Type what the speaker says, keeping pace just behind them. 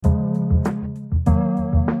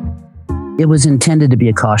It was intended to be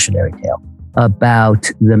a cautionary tale about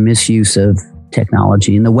the misuse of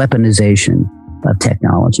technology and the weaponization of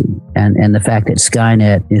technology, and the fact that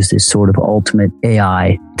Skynet is this sort of ultimate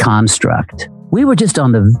AI construct. We were just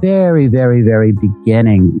on the very, very, very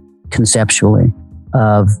beginning conceptually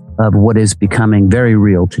of what is becoming very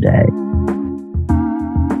real today.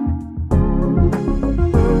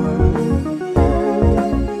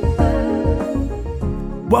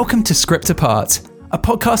 Welcome to Script Apart, a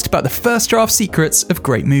podcast about the first draft secrets of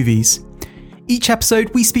great movies. Each episode,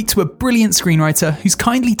 we speak to a brilliant screenwriter who's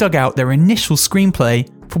kindly dug out their initial screenplay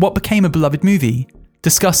for what became a beloved movie,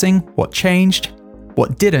 discussing what changed,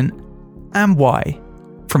 what didn't, and why,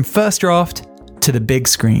 from first draft to the big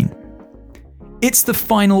screen. It's the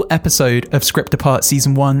final episode of Script Apart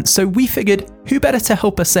Season 1, so we figured who better to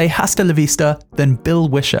help us say hasta la vista than Bill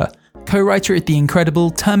Wisher, co-writer of the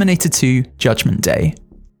incredible Terminator 2 Judgment Day.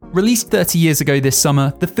 Released 30 years ago this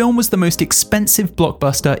summer, the film was the most expensive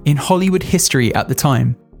blockbuster in Hollywood history at the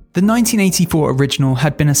time. The 1984 original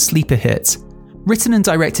had been a sleeper hit. Written and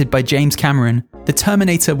directed by James Cameron, The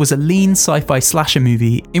Terminator was a lean sci-fi slasher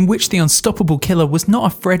movie in which the unstoppable killer was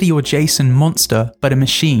not a Freddy or Jason monster, but a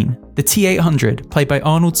machine, the T-800, played by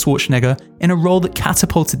Arnold Schwarzenegger in a role that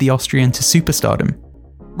catapulted the Austrian to superstardom.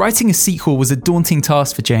 Writing a sequel was a daunting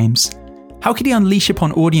task for James. How could he unleash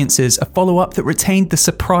upon audiences a follow-up that retained the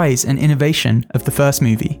surprise and innovation of the first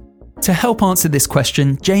movie? To help answer this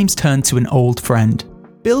question, James turned to an old friend.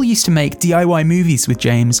 Bill used to make DIY movies with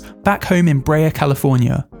James back home in Brea,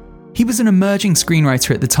 California. He was an emerging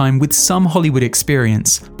screenwriter at the time with some Hollywood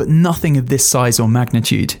experience, but nothing of this size or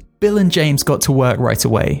magnitude. Bill and James got to work right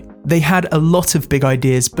away. They had a lot of big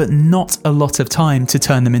ideas, but not a lot of time to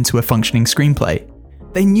turn them into a functioning screenplay.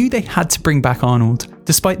 They knew they had to bring back Arnold,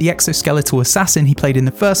 despite the exoskeletal assassin he played in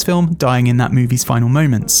the first film dying in that movie's final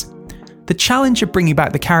moments. The challenge of bringing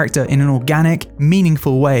back the character in an organic,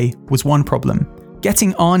 meaningful way was one problem.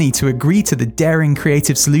 Getting Arnie to agree to the daring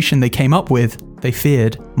creative solution they came up with, they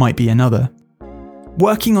feared, might be another.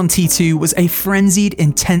 Working on T2 was a frenzied,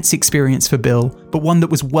 intense experience for Bill, but one that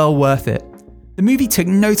was well worth it. The movie took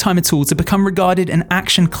no time at all to become regarded an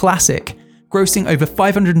action classic, grossing over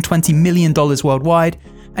 $520 million worldwide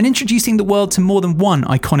and introducing the world to more than one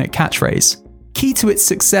iconic catchphrase. Key to its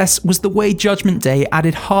success was the way Judgment Day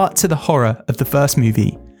added heart to the horror of the first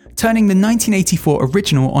movie, turning the 1984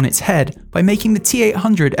 original on its head by making the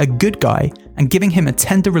T-800 a good guy and giving him a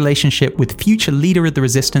tender relationship with future leader of the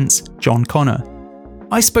resistance, John Connor.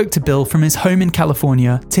 I spoke to Bill from his home in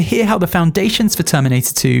California to hear how the foundations for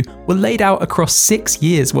Terminator 2 were laid out across 6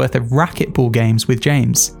 years worth of racquetball games with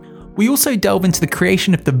James. We also delve into the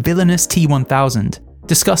creation of the villainous T-1000,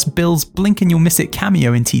 discuss Bill's Blink and You'll Miss It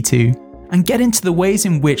cameo in T2, and get into the ways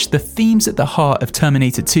in which the themes at the heart of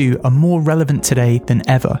Terminator 2 are more relevant today than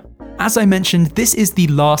ever. As I mentioned, this is the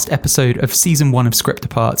last episode of Season 1 of Script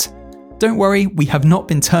Apart. Don't worry, we have not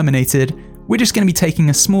been terminated. We're just going to be taking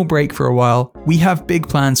a small break for a while. We have big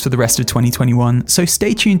plans for the rest of 2021, so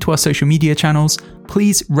stay tuned to our social media channels.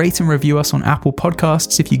 Please rate and review us on Apple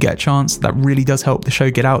Podcasts if you get a chance. That really does help the show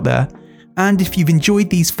get out there. And if you've enjoyed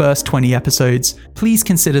these first 20 episodes, please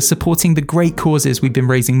consider supporting the great causes we've been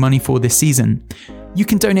raising money for this season. You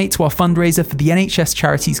can donate to our fundraiser for the NHS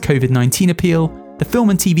Charities COVID-19 Appeal, the Film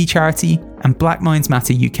and TV Charity, and Black Minds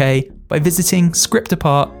Matter UK by visiting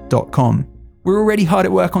scriptapart.com. We're already hard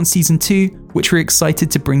at work on Season 2, which we're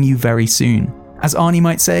excited to bring you very soon. As Arnie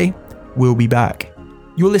might say, we'll be back.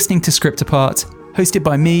 You're listening to Script Apart, hosted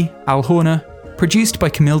by me, Al Horner, produced by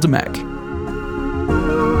Camille Demek.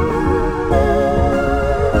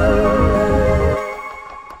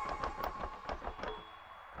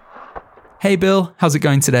 Hey Bill, how's it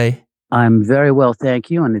going today? I'm very well,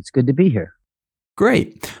 thank you, and it's good to be here.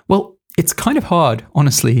 Great. Well, it's kind of hard,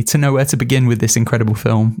 honestly, to know where to begin with this incredible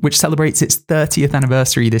film, which celebrates its 30th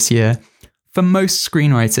anniversary this year. For most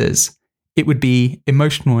screenwriters, it would be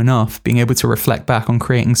emotional enough being able to reflect back on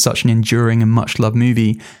creating such an enduring and much-loved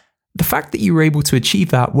movie. The fact that you were able to achieve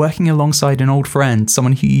that working alongside an old friend,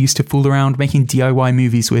 someone who you used to fool around making DIY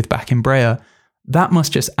movies with back in Brea, that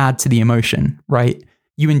must just add to the emotion, right?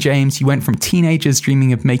 You and James, you went from teenagers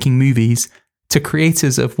dreaming of making movies to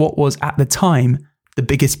creators of what was, at the time, the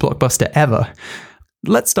biggest blockbuster ever.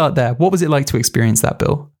 Let's start there. What was it like to experience that,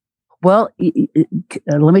 Bill? Well,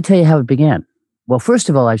 let me tell you how it began. Well, first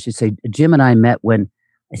of all, I should say Jim and I met when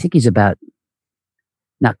I think he's about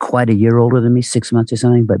not quite a year older than me, 6 months or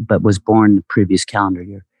something, but was born the previous calendar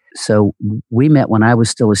year. So we met when I was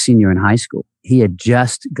still a senior in high school. He had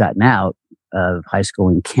just gotten out of high school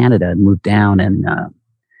in Canada and moved down, and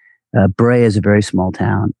Brea is a very small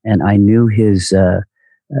town. And I knew his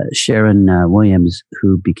Sharon Williams,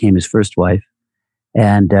 who became his first wife.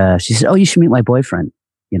 And she said, "Oh, you should meet my boyfriend.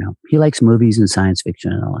 He likes movies and science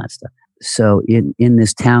fiction and all that stuff." So in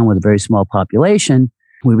this town with a very small population,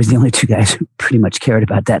 we were the only two guys who pretty much cared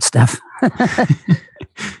about that stuff.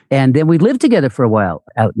 And then we lived together for a while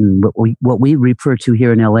out in what we refer to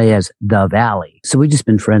here in LA as the Valley. So we've just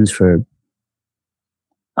been friends for,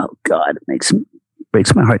 oh God, it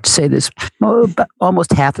breaks my heart to say this, about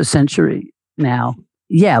almost half a century now.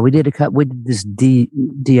 Yeah, we did this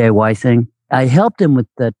DIY thing. I helped him with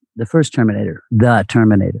the first Terminator, The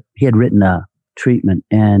Terminator. He had written a treatment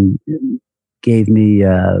and gave me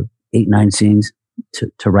 8-9 scenes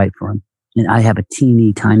to write for him. And I have a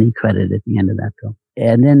teeny tiny credit at the end of that film.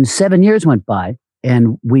 And then 7 years went by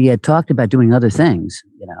and we had talked about doing other things.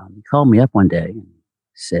 He called me up one day and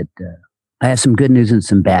said, "I have some good news and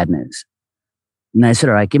some bad news." And I said,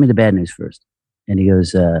 "All right, give me the bad news first." And he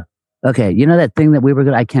goes, "Okay, that thing that we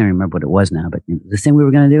were I can't remember what it was now, but the thing we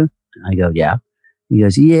were going to do?" I go, "Yeah." He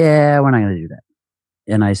goes, "Yeah, we're not going to do that."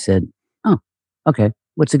 And I said, "Oh, okay.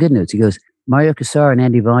 What's the good news?" He goes, "Mario Kassar and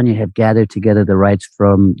Andy Vajna have gathered together the rights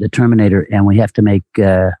from the Terminator, and we have to make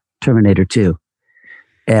Terminator 2.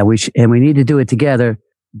 And we need to do it together.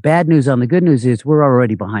 Bad news on the good news is we're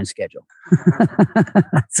already behind schedule."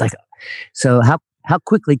 It's like, "So how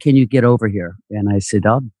quickly can you get over here?" And I said,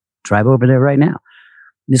 "I'll drive over there right now."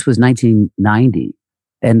 This was 1990,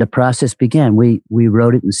 and the process began. We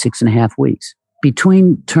wrote it in 6.5 weeks.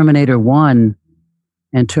 Between Terminator 1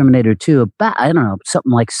 and Terminator 2, about, I don't know,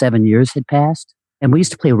 something like 7 years had passed. And we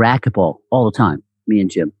used to play racquetball all the time, me and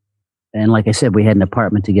Jim. And like I said, we had an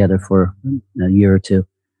apartment together for a year or two.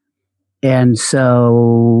 And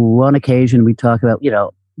so on occasion, we talk about,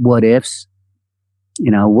 what ifs.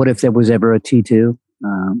 What if there was ever a T2?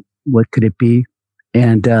 What could it be?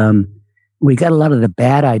 And we got a lot of the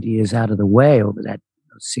bad ideas out of the way over those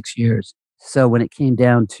 6 years. So when it came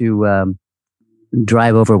down to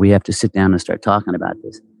drive over, we have to sit down and start talking about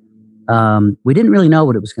this. We didn't really know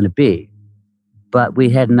what it was going to be, but we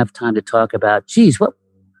had enough time to talk about, geez, what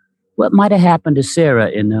might have happened to Sarah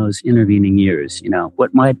in those intervening years?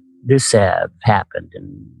 What might this have happened?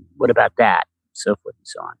 And what about that? So forth and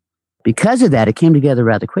so on. Because of that, it came together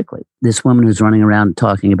rather quickly. This woman who's running around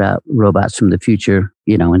talking about robots from the future,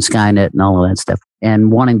 and Skynet and all of that stuff,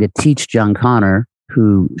 and wanting to teach John Connor,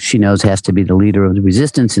 who she knows has to be the leader of the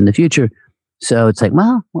resistance in the future. So it's like,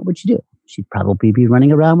 well, what would you do? She'd probably be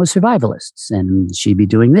running around with survivalists, and she'd be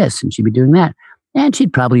doing this, and she'd be doing that. And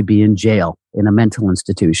she'd probably be in jail in a mental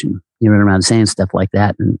institution. You run around saying stuff like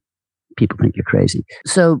that, and people think you're crazy.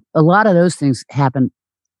 So a lot of those things happen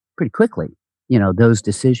pretty quickly, those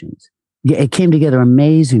decisions. It came together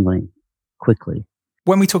amazingly quickly.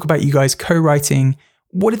 When we talk about you guys co-writing,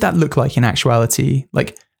 what did that look like in actuality?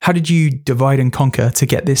 Like, how did you divide and conquer to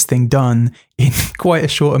get this thing done in quite a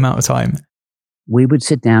short amount of time? We would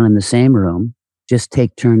sit down in the same room, just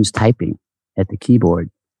take turns typing at the keyboard.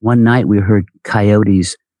 One night we heard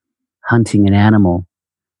coyotes hunting an animal,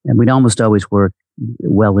 and we'd almost always work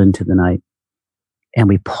well into the night. And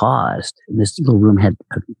we paused, and this little room had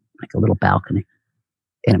like a little balcony,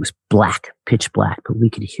 and it was black, pitch black, but we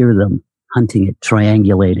could hear them hunting it,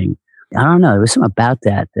 triangulating. I don't know, there was something about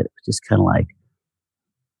that was just kind of like,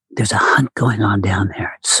 there's a hunt going on down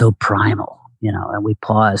there. It's so primal, and we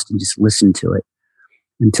paused and just listened to it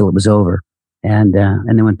until it was over, and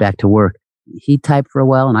then went back to work. He typed for a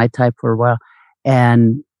while and I typed for a while.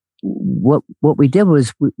 And what we did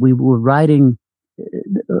was we were writing,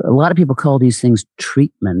 a lot of people call these things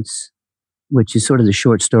treatments, which is sort of the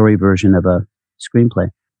short story version of a screenplay.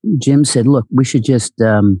 Jim said, look, we should just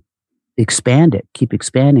expand it, keep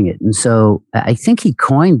expanding it. And so I think he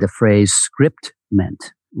coined the phrase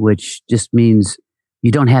scriptment, which just means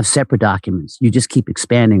you don't have separate documents. You just keep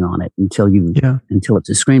expanding on it until it's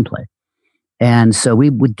a screenplay. And so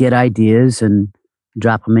we would get ideas and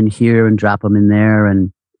drop them in here and drop them in there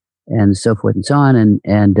and so forth and so on.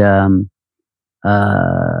 And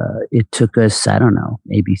it took us, I don't know,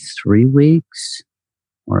 maybe 3 weeks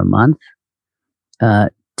or a month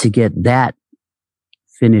to get that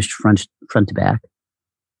finished front to back.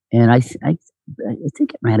 And I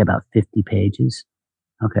think it ran about 50 pages.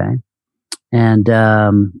 Okay. And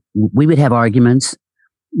we would have arguments,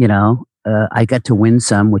 I got to win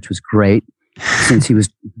some, which was great since he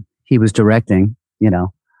was directing,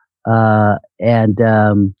 but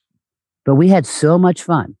we had so much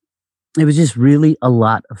fun. It was just really a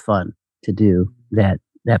lot of fun to do that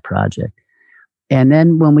project. And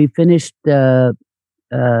then when we finished the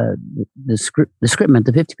scriptment,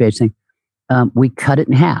 the 50-page thing, we cut it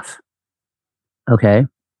in half. Okay.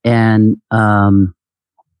 And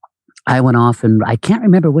I went off and I can't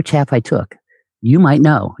remember which half I took. You might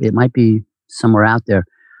know. It might be somewhere out there.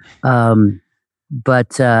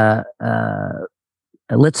 But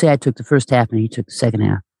let's say I took the first half and he took the second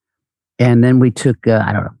half. And then we took,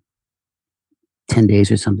 I don't know, 10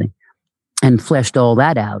 days or something and fleshed all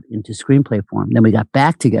that out into screenplay form. Then we got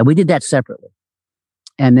back together. We did that separately.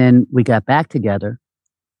 And then we got back together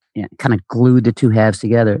and kind of glued the two halves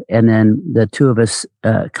together. And then the two of us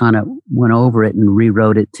kind of went over it and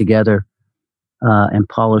rewrote it together and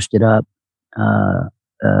polished it up over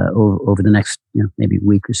the next maybe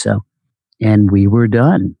week or so. And we were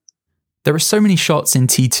done. There are so many shots in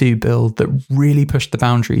T2, Bill, that really pushed the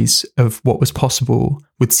boundaries of what was possible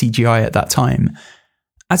with CGI at that time.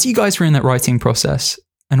 As you guys were in that writing process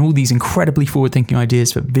and all these incredibly forward-thinking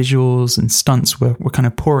ideas for visuals and stunts were kind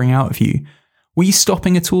of pouring out of you, were you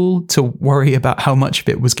stopping at all to worry about how much of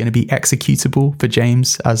it was going to be executable for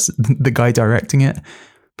James as the guy directing it?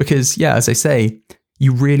 Because, yeah, as I say,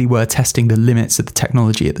 you really were testing the limits of the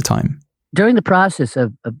technology at the time. During the process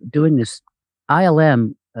of doing this,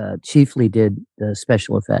 ILM chiefly did the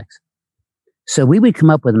special effects. So we would come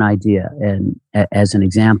up with an idea, and as an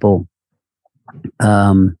example,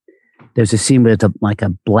 there's a scene with like a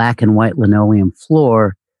black and white linoleum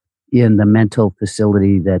floor in the mental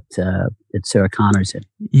facility that Sarah Connor's in.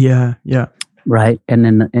 Yeah. Right, and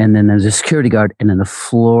then there's a security guard, and then the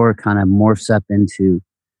floor kind of morphs up into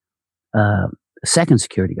a second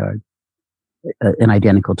security guard, an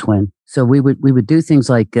identical twin. So we would do things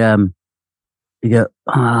like. You go,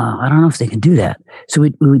 I don't know if they can do that. So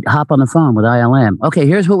we'd hop on the phone with ILM. Okay,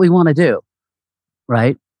 here's what we want to do,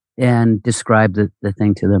 right? And describe the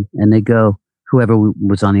thing to them. And they go, whoever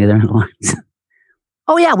was on the other lines,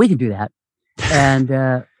 oh yeah, we can do that. And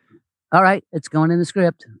all right, it's going in the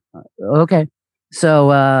script. Okay. So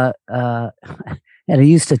and I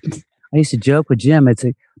used to joke with Jim. It's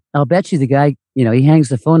like, I'll bet you the guy, he hangs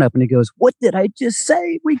the phone up and he goes, "What did I just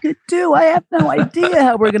say we could do? I have no idea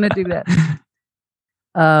how we're going to do that."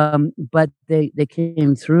 But they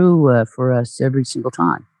came through for us every single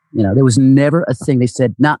time. There was never a thing they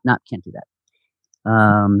said, not can't do that.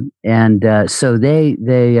 And so they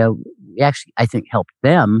actually, I think, helped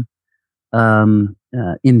them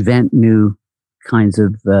invent new kinds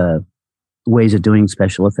of ways of doing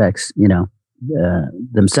special effects,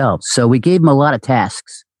 themselves. So we gave them a lot of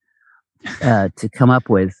tasks to come up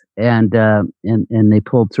with, and they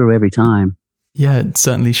pulled through every time. Yeah, it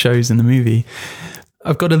certainly shows in the movie.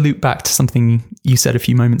 I've got to loop back to something you said a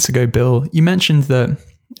few moments ago, Bill. You mentioned that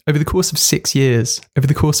over the course of 6 years, over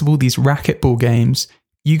the course of all these racquetball games,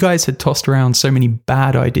 you guys had tossed around so many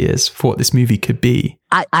bad ideas for what this movie could be.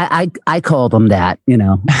 I call them that,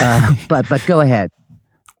 but go ahead.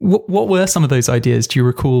 What were some of those ideas? Do you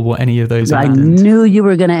recall what any of those? I knew you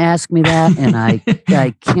were going to ask me that, and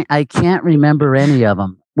I can't remember any of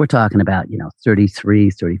them. We're talking about 33,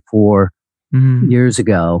 34 years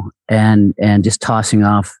ago, and just tossing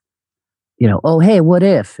off, oh hey, what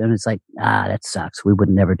if? And it's like, that sucks. We would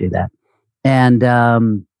never do that. And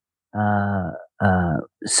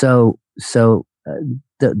so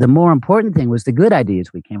the more important thing was the good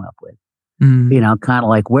ideas we came up with. Kind of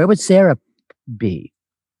like, where would Sarah be?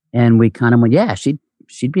 And we kind of went, yeah, she'd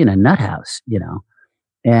be in a nut house,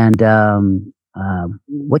 and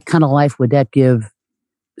what kind of life would that give,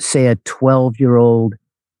 say, a 12-year-old?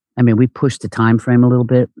 I mean, we pushed the time frame a little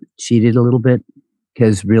bit, cheated a little bit,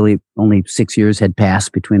 because really only 6 years had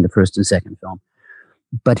passed between the first and second film.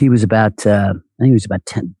 But he was about, I think he was about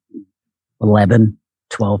 10, 11,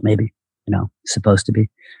 12 maybe, supposed to be.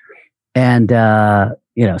 And, so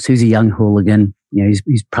he's a young hooligan.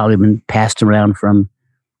 He's probably been passed around from,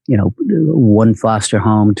 one foster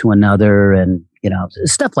home to another, and,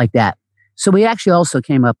 stuff like that. So we actually also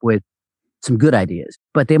came up with some good ideas,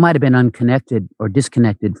 but they might have been unconnected or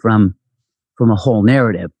disconnected from a whole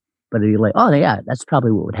narrative. But you're like, oh yeah, that's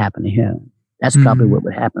probably what would happen to him. That's probably what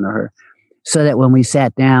would happen to her. So that when we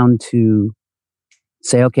sat down to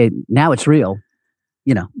say, okay, now it's real,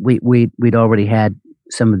 we'd already had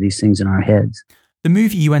some of these things in our heads. The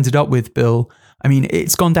movie you ended up with, Bill, I mean,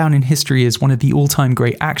 it's gone down in history as one of the all-time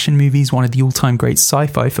great action movies, one of the all-time great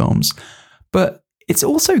sci-fi films. But it's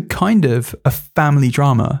also kind of a family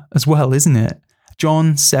drama as well, isn't it?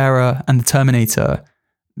 John, Sarah, and the Terminator,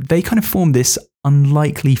 they kind of form this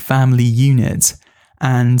unlikely family unit,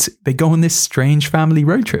 and they go on this strange family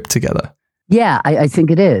road trip together. Yeah, I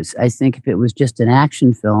think it is. I think if it was just an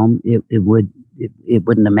action film, it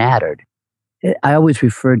wouldn't have mattered. I always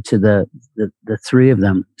referred to the three of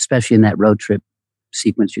them, especially in that road trip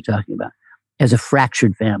sequence you're talking about, as a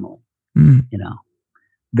fractured family.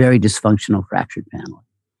 Very dysfunctional, fractured family.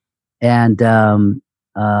 And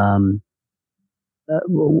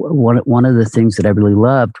one of the things that I really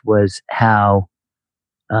loved was how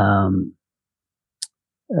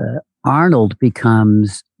Arnold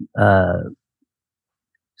becomes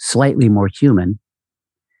slightly more human,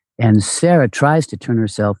 and Sarah tries to turn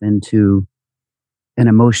herself into an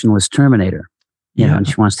emotionless Terminator, you know, and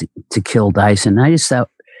she wants to kill Dyson. And I just thought,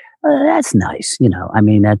 that's nice, you know. I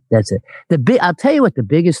mean, that's it. I'll tell you what the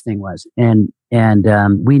biggest thing was, and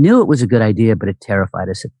we knew it was a good idea, but it terrified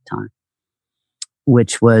us at the time.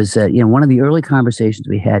 Which was, you know, one of the early conversations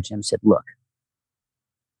we had. Jim said, "Look,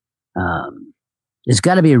 there's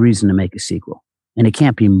got to be a reason to make a sequel, and it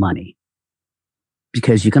can't be money,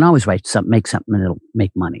 because you can always make something and it'll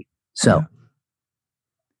make money. So,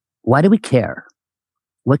 why do we care?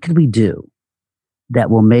 What could we do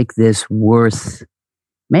that will make this worth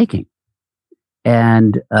making?"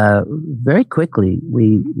 And very quickly,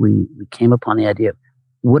 we came upon the idea: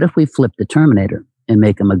 what if we flip the Terminator and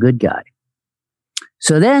make him a good guy?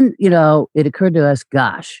 So then, you know, it occurred to us,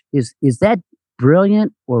 gosh, is that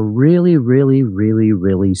brilliant or really, really, really,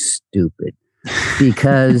 really stupid?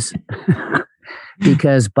 Because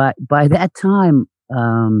by that time,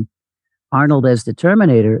 Arnold as the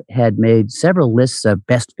Terminator had made several lists of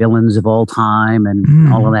best villains of all time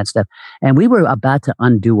and all of that stuff. And we were about to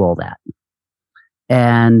undo all that.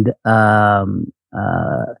 And,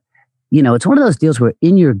 you know, it's one of those deals where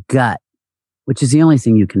in your gut, which is the only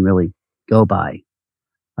thing you can really go by,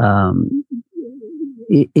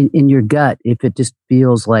 in your gut, if it just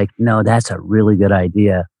feels like, no, that's a really good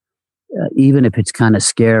idea, even if it's kind of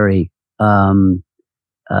scary,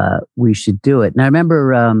 we should do it. And I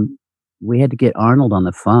remember we had to get Arnold on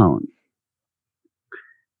the phone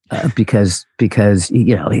because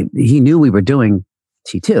you know, he knew we were doing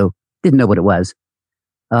T2, didn't know what it was,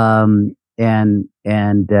 and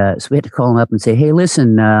so we had to call him up and say, "Hey,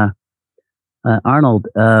 listen, Arnold,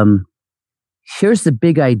 here's the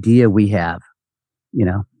big idea we have. You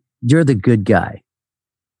know, you're the good guy."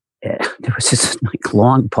 There was this like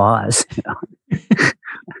long pause. You know?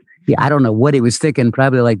 Yeah, I don't know what he was thinking.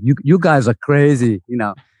 Probably like, you guys are crazy, you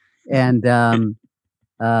know. And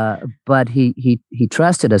but he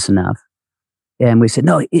trusted us enough, and we said,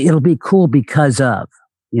 "No, it'll be cool because of,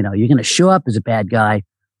 you know, you're going to show up as a bad guy."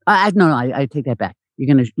 I take that back.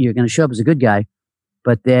 You're gonna show up as a good guy,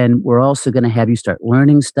 but then we're also going to have you start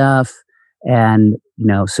learning stuff. And, you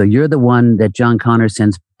know, so you're the one that John Connor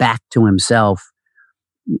sends back to himself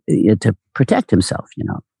to protect himself, you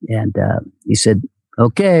know. And he said,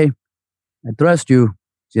 "Okay, I trust you.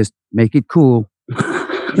 Just make it cool."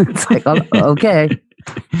 It's like, "Oh, okay,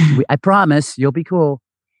 I promise you'll be cool."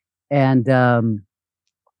 And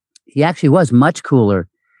he actually was much cooler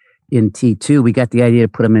in T2. We got the idea to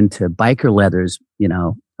put him into biker leathers, you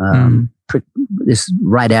know, this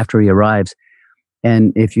right after he arrives.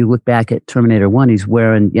 And if you look back at Terminator 1, he's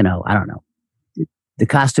wearing, you know, I don't know, the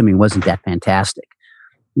costuming wasn't that fantastic,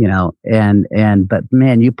 you know, but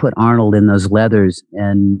man, you put Arnold in those leathers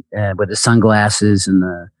and with the sunglasses and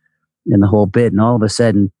the whole bit, and all of a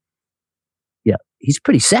sudden, yeah, he's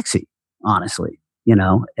pretty sexy, honestly, you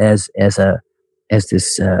know, as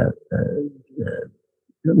this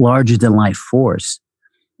larger than life force.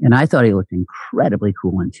 And I thought he looked incredibly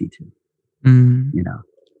cool in T2, you know.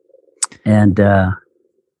 And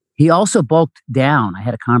he also bulked down. I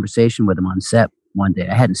had a conversation with him on set one day.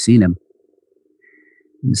 I hadn't seen him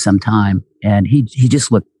in some time, and he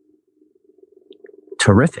just looked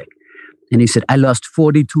terrific. And he said, "I lost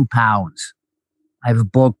 42 pounds.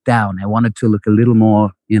 I've bulked down. I wanted to look a little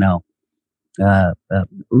more, you know,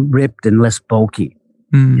 ripped and less bulky,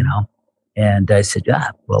 you know." And I said,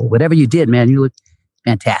 "Well, whatever you did, man, you look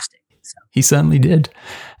fantastic." So. He certainly did.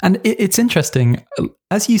 And it's interesting.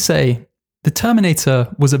 As you say, The Terminator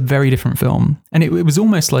was a very different film. And it was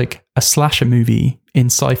almost like a slasher movie in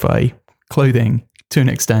sci-fi clothing to an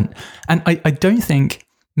extent. And I don't think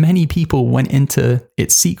many people went into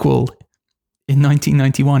its sequel in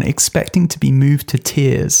 1991 expecting to be moved to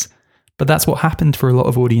tears. But that's what happened for a lot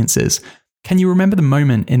of audiences. Can you remember the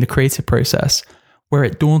moment in the creative process where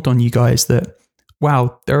it dawned on you guys that,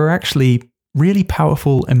 wow, there are actually really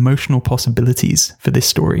powerful emotional possibilities for this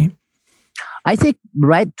story? I think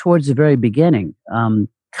right towards the very beginning,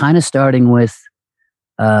 kind of starting with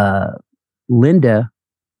Linda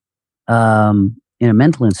in a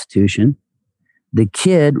mental institution, the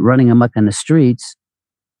kid running amok on the streets,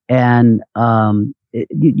 and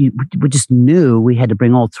we just knew we had to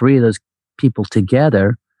bring all three of those people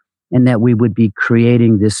together, and that we would be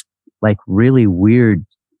creating this like really weird,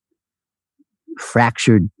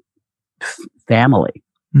 fractured family,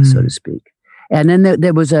 so to speak. And then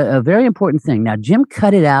there was a very important thing. Now, Jim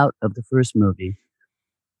cut it out of the first movie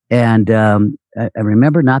And I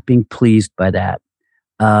remember not being pleased by that.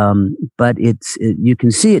 But you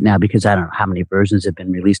can see it now because I don't know how many versions have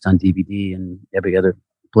been released on DVD and every other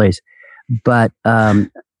place. But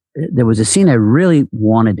there was a scene I really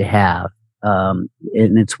wanted to have. And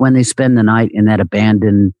it's when they spend the night in that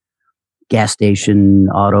abandoned gas station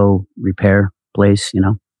auto repair place,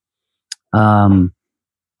 and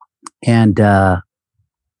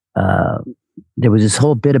there was this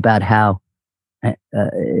whole bit about how,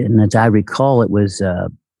 and as I recall, it was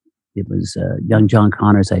young John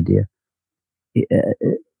Connor's idea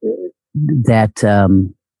that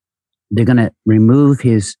they're going to remove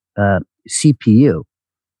his CPU,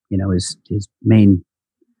 his main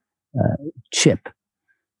chip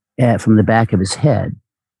from the back of his head,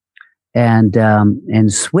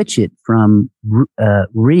 and switch it from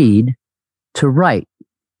read to write.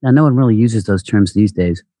 Now, no one really uses those terms these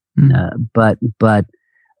days, but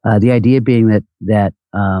the idea being that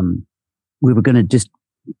we were going to just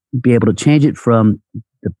be able to change it from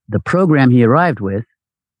the program he arrived with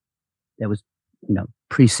that was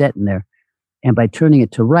preset in there, and by turning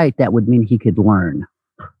it to write, that would mean he could learn.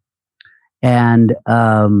 And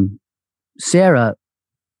Sarah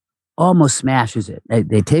almost smashes it.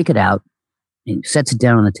 They take it out, and he sets it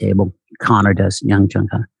down on the table. Connor does, young John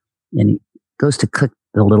Connor, and he goes to click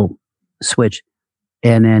the little switch,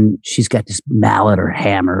 and then she's got this mallet or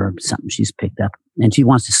hammer or something she's picked up, and she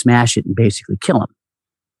wants to smash it and basically kill him.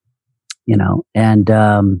 And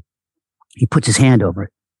he puts his hand over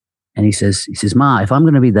it, and he says, "Ma, if I'm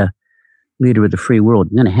going to be the leader of the free world,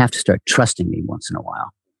 you're going to have to start trusting me once in a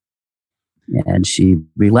while." And she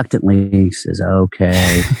reluctantly says,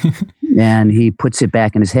 "Okay." And he puts it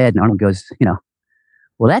back in his head, and Arnold goes,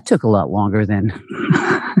 "Well, that took a lot longer than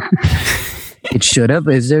it should have.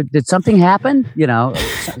 Did something happen?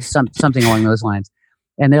 Something along those lines."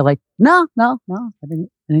 And they're like, no,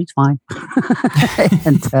 everything's fine.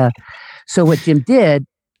 And so what Jim did,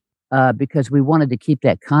 because we wanted to keep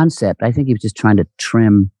that concept, I think he was just trying to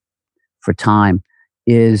trim for time,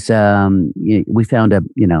 is we found a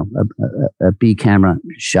B camera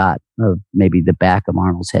shot of maybe the back of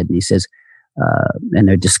Arnold's head, and he says, and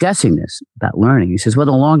they're discussing this about learning. He says, "Well,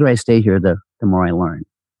 the longer I stay here, the more I learn."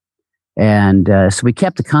 And so we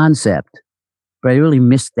kept the concept, but I really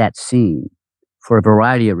missed that scene for a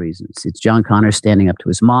variety of reasons. It's John Connor standing up to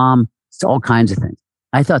his mom. It's all kinds of things.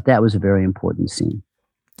 I thought that was a very important scene.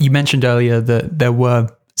 You mentioned earlier that there were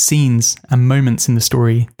scenes and moments in the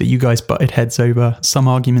story that you guys butted heads over. Some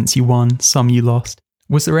arguments you won, some you lost.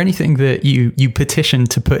 Was there anything that you petitioned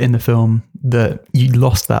to put in the film that you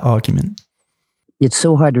lost that argument? It's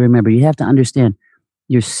so hard to remember. You have to understand,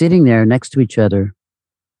 you're sitting there next to each other,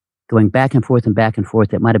 going back and forth and back and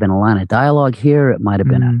forth. It might have been a line of dialogue here. It might have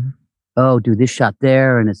been do this shot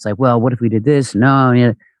there. And it's like, well, what if we did this?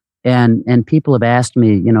 No. And people have asked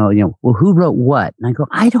me, well, who wrote what? And I go,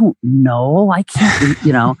 I don't know. I can't,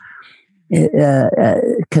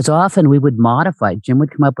 because often we would modify. Jim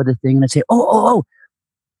would come up with a thing and I'd say, oh,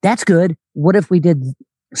 that's good. What if we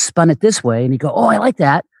spun it this way? And he'd go, oh, I like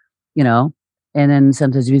that, And then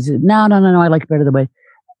sometimes he'd say, no, I like it better the way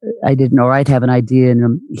I didn't, or I'd have an idea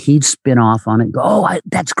and he'd spin off on it and go, oh,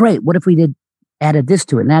 that's great. What if we added this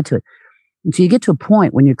to it and that to it? And so you get to a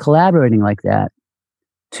point when you're collaborating like that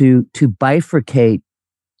to bifurcate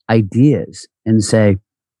ideas and say,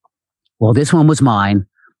 well, this one was mine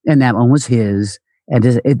and that one was his. And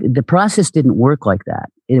the process didn't work like that.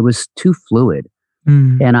 It was too fluid.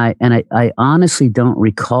 And I honestly don't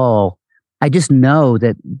recall. I just know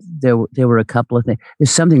that there were a couple of things. There's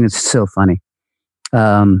something that's so funny.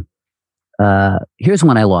 Here's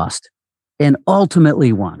one I lost and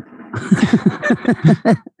ultimately won.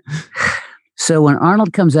 So when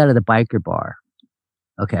Arnold comes out of the biker bar,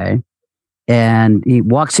 okay, and he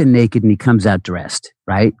walks in naked and he comes out dressed,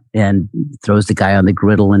 right? And throws the guy on the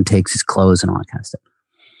griddle and takes his clothes and all that kind of stuff.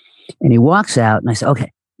 And he walks out and I said,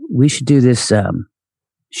 okay, we should do this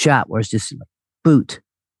shot where it's just boot,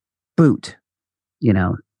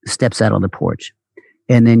 steps out on the porch.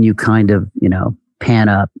 And then you kind of, pan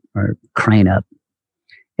up or crane up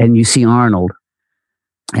and you see Arnold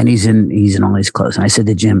and he's in all his clothes. And I said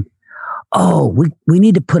to Jim, oh, we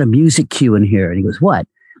need to put a music cue in here. And he goes, what?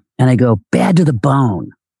 And I go, Bad to the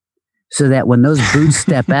Bone. So that when those boots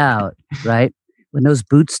step out, right? When those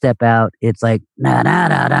boots step out, it's like, na, da,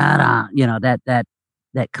 da, da, da,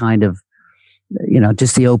 that kind of,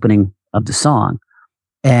 just the opening of the song.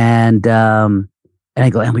 And I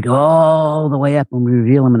go, and we go all the way up when we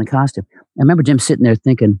reveal him in the costume. I remember Jim sitting there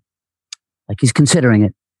thinking, like he's considering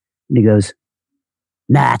it. And he goes,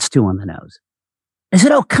 nah, it's too on the nose. I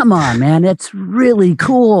said, oh, come on, man. That's really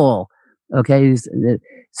cool. Okay.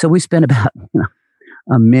 So we spent about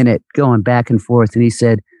a minute going back and forth, and he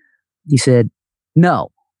said,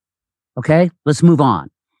 no, okay, let's move on.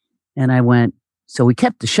 And I went, so we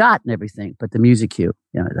kept the shot and everything, but the music cue,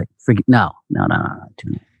 like, forget, no.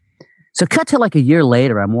 So cut to like a year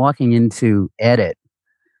later, I'm walking into edit,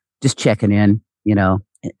 just checking in,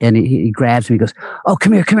 and he grabs me, he goes, oh,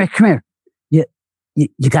 come here.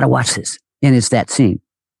 You got to watch this. And it's that scene.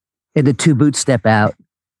 And the two boots step out,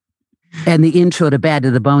 and the intro to Bad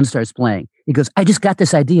to the Bone starts playing. He goes, I just got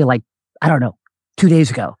this idea, like, I don't know, 2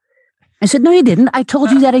 days ago. I said, no, you didn't. I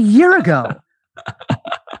told you that a year ago.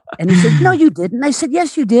 And he said, no, you didn't. I said,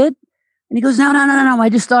 yes, you did. And he goes, no, I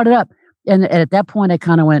just started up. And at that point, I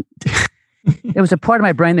kind of went, there was a part of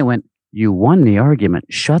my brain that went, you won the argument.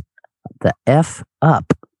 Shut the F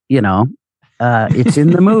up. It's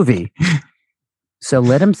in the movie. So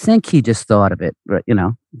let him think he just thought of it. But,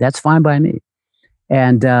 that's fine by me.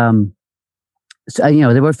 And, so,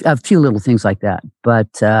 there were a few little things like that.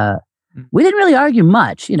 But we didn't really argue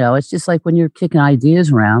much. It's just like when you're kicking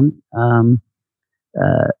ideas around,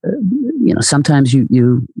 sometimes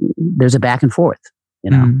there's a back and forth,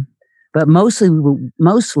 But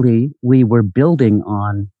mostly we were building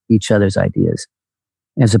on each other's ideas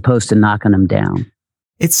as opposed to knocking them down.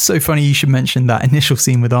 It's so funny you should mention that initial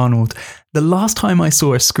scene with Arnold. The last time I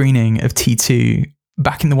saw a screening of T2,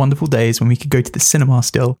 back in the wonderful days when we could go to the cinema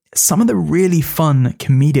still, some of the really fun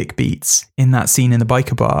comedic beats in that scene in the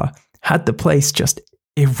biker bar had the place just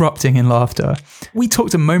erupting in laughter. We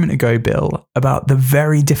talked a moment ago, Bill, about the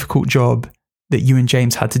very difficult job that you and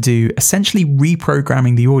James had to do, essentially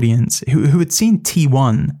reprogramming the audience who had seen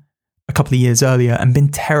T1 a couple of years earlier and been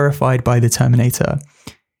terrified by the Terminator.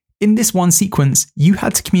 In this one sequence, you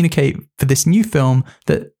had to communicate for this new film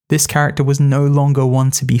that this character was no longer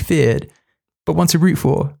one to be feared, but one to root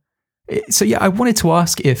for. So yeah, I wanted to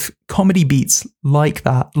ask if comedy beats like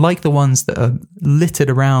that, like the ones that are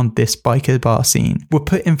littered around this biker bar scene, were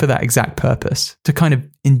put in for that exact purpose, to kind of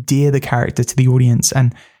endear the character to the audience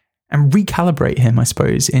and recalibrate him, I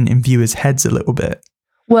suppose, in viewers' heads a little bit.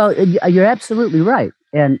 Well, you're absolutely right.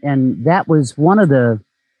 And that was one of the...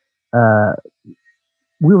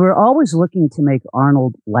 we were always looking to make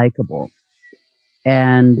Arnold likable.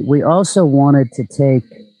 And we also wanted to take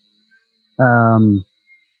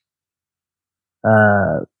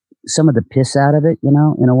some of the piss out of it, in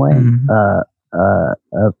a way,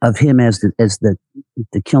 of him as the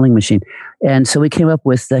killing machine. And so we came up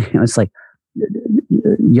with it's like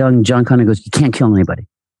young John Connor goes, you can't kill anybody.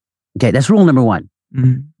 Okay, that's rule number one.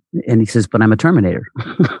 Mm-hmm. And he says, but I'm a Terminator.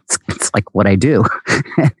 It's like what I do.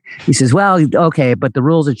 He says, well, okay, but the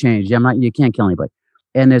rules have changed. You can't kill anybody.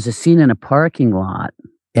 And there's a scene in a parking lot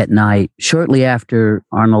at night, shortly after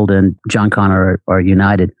Arnold and John Connor are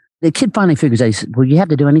united. The kid finally figures out, he says, well, you have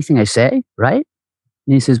to do anything I say, right?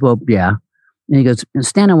 And he says, well, yeah. And he goes,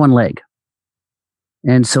 stand on one leg.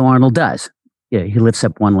 And so Arnold does. Yeah, he lifts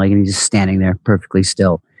up one leg and he's just standing there perfectly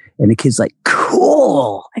still. And the kid's like,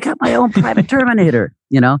 cool, I got my own private Terminator,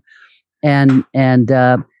 And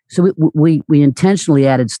so we intentionally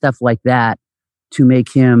added stuff like that to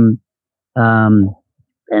make him, and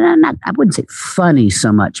I wouldn't say funny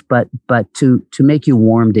so much, but to make you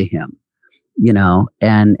warm to him,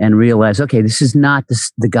 and realize, okay, this is not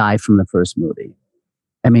the guy from the first movie.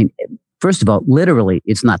 I mean, first of all, literally,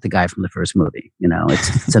 it's not the guy from the first movie.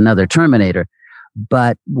 It's another Terminator,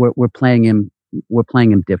 but we're playing him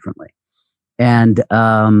differently. And there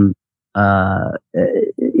are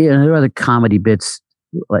other comedy bits,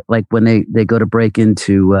 like when they go to break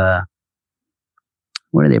into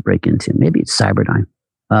where do they break into? Maybe it's Cyberdyne,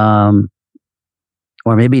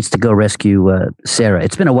 or maybe it's to go rescue Sarah.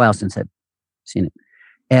 It's been a while since I've seen it.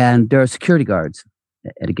 And there are security guards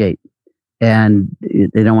at a gate, and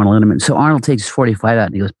they don't want to let him in. So Arnold takes his .45 out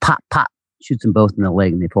and he goes pop, pop, shoots them both in the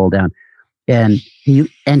leg, and they fall down. And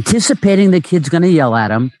he, anticipating the kid's going to yell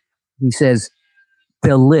at him, he says,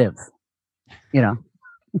 "They'll live,"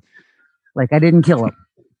 like I didn't kill him.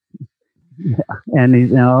 And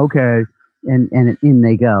he's okay, and in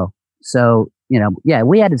they go. So yeah,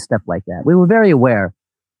 we added stuff like that. We were very aware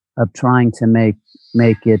of trying to make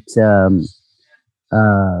it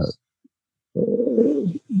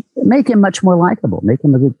make him much more likable, make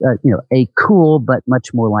him a cool but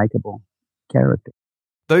much more likable character.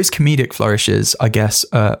 Those comedic flourishes, I guess,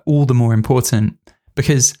 are all the more important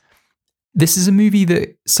because this is a movie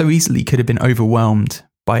that so easily could have been overwhelmed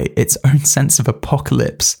by its own sense of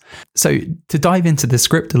apocalypse. So to dive into the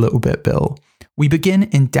script a little bit, Bill, we begin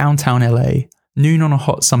in downtown LA, noon on a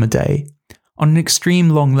hot summer day. On an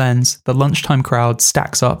extreme long lens, the lunchtime crowd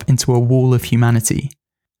stacks up into a wall of humanity.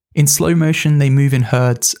 In slow motion, they move in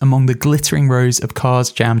herds among the glittering rows of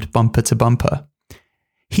cars jammed bumper to bumper.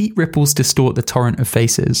 Heat ripples distort the torrent of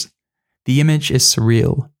faces. The image is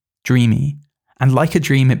surreal, dreamy, and like a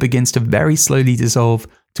dream, it begins to very slowly dissolve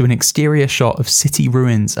to an exterior shot of city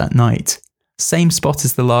ruins at night. Same spot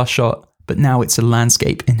as the last shot, but now it's a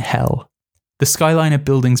landscape in hell. The skyline of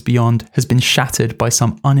buildings beyond has been shattered by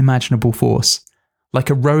some unimaginable force, like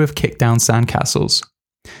a row of kicked-down sandcastles.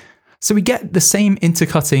 So we get the same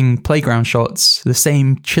intercutting playground shots, the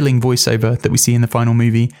same chilling voiceover that we see in the final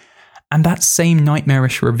movie, and that same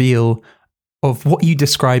nightmarish reveal of what you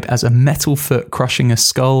describe as a metal foot crushing a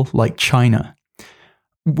skull like China.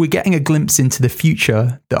 We're getting a glimpse into the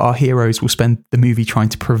future that our heroes will spend the movie trying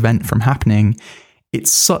to prevent from happening.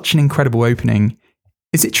 It's such an incredible opening.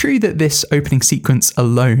 Is it true that this opening sequence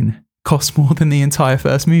alone costs more than the entire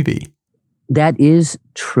first movie? That is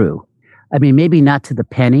true. I mean, maybe not to the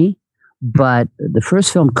penny, but the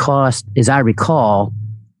first film cost, as I recall,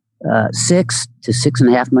 $6 to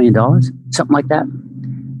 $6.5 million, something like that.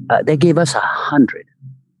 They gave us 100.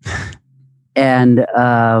 And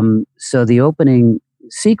so the opening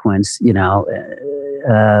sequence,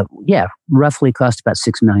 roughly cost about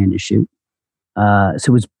 $6 million to shoot. So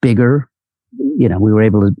it was bigger. We were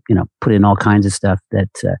able to, put in all kinds of stuff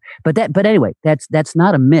but anyway, that's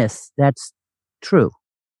not a myth. That's true.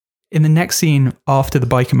 In the next scene, after the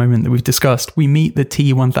biker moment that we've discussed, we meet the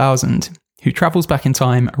T-1000, who travels back in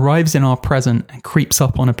time, arrives in our present, and creeps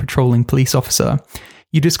up on a patrolling police officer.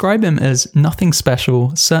 You describe him as nothing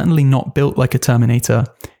special, certainly not built like a Terminator.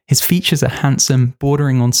 His features are handsome,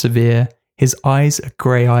 bordering on severe. His eyes are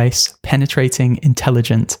grey ice, penetrating,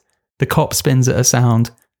 intelligent. The cop spins at a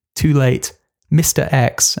sound. Too late. Mr.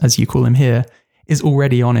 X, as you call him here, is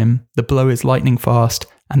already on him. The blow is lightning fast,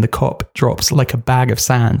 and the cop drops like a bag of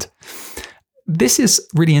sand. This is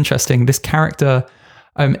really interesting. This character,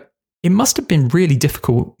 it must have been really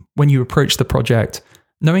difficult when you approached the project,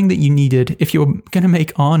 knowing that you needed, if you're going to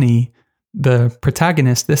make Arnie the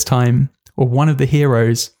protagonist this time, or one of the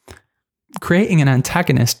heroes, creating an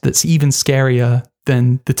antagonist that's even scarier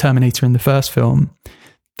than the Terminator in the first film.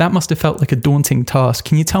 That must have felt like a daunting task.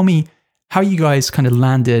 Can you tell me how you guys kind of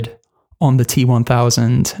landed on the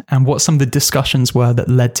T-1000 and what some of the discussions were that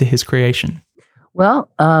led to his creation? Well,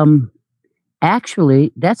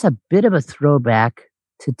 actually, that's a bit of a throwback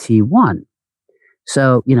to T1.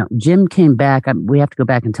 So, Jim came back. We have to go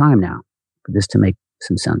back in time now for this to make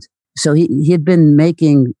some sense. So he had been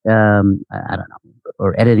making,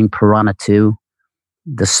 or editing Piranha 2,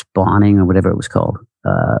 The Spawning or whatever it was called,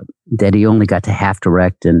 that he only got to half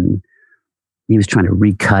direct, and he was trying to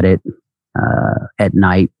recut it at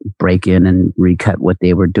night, break in and recut what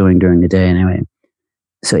they were doing during the day. Anyway,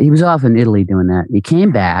 so he was off in Italy doing that. He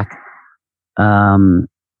came back, not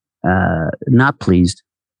pleased,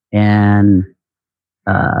 and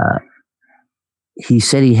he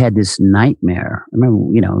said he had this nightmare. I remember,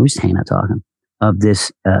 we was hanging out talking of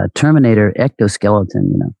this Terminator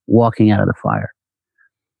exoskeleton, walking out of the fire.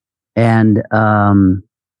 And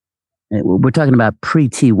we're talking about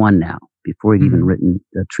pre-T1 now, before he'd even written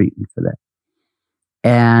the treatment for that.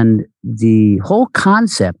 And the whole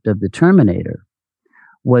concept of the Terminator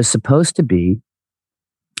was supposed to be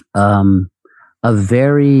a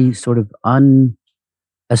very sort of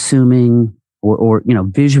unassuming or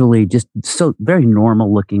visually just so very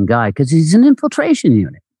normal looking guy, because he's an infiltration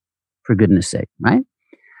unit, for goodness sake, right?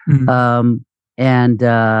 Mm-hmm.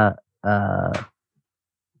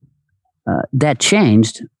 That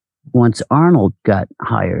changed once Arnold got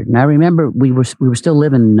hired. And I remember we were still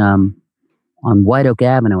living on White Oak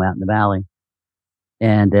Avenue out in the valley.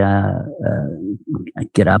 And I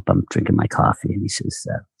get up, I'm drinking my coffee, and he says,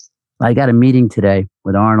 I got a meeting today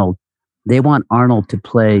with Arnold. They want Arnold to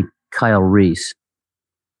play Kyle Reese.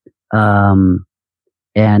 So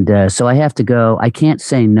I have to go. I can't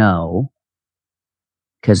say no,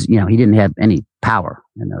 because, he didn't have any power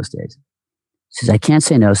in those days. He says, I can't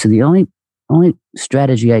say no. So the only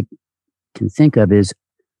strategy I can think of is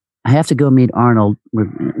I have to go meet Arnold. We're,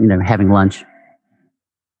 having lunch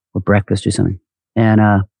or breakfast or something. And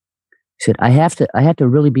he said, I have to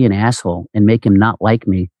really be an asshole and make him not like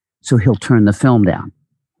me, so he'll turn the film down.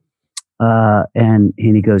 And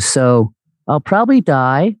he goes, so I'll probably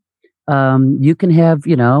die. You can have,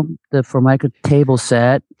 the Formica table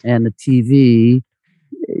set and the TV,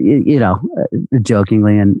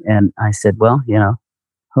 jokingly. And I said, well,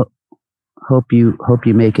 hope you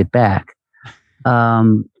make it back.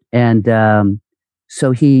 So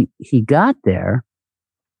he got there.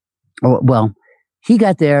 He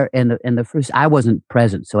got there, and the first, I wasn't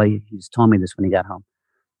present, so he just told me this when he got home.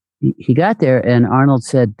 He got there, and Arnold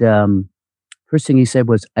said, first thing he said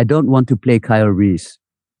was, "I don't want to play Kyle Reese.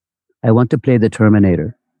 I want to play the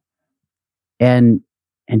Terminator." And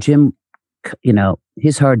Jim,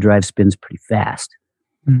 his hard drive spins pretty fast.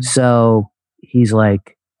 Mm. So he's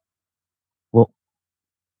like, well,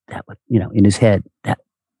 that would, in his head, that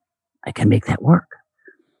I can make that work.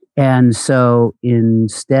 And so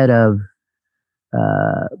instead of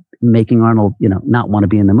making Arnold, not want to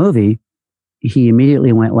be in the movie, he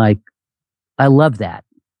immediately went like, I love that.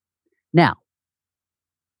 Now,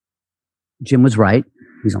 Jim was right.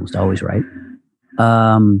 He's almost always right.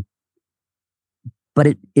 But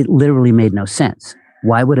it literally made no sense.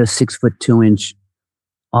 Why would a 6'2"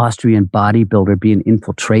 Austrian bodybuilder be an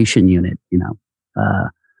infiltration unit?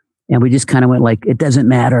 And we just kind of went like, it doesn't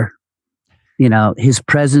matter. His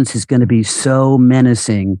presence is going to be so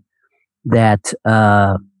menacing that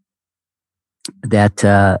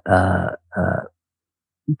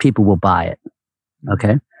people will buy it.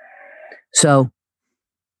 Okay, so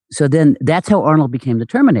then that's how Arnold became the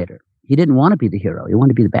Terminator. He didn't want to be the hero; he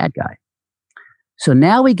wanted to be the bad guy. So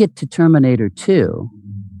now we get to Terminator 2,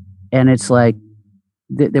 and it's like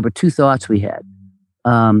there were two thoughts we had.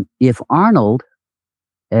 If Arnold,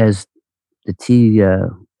 as the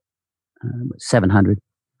T-700,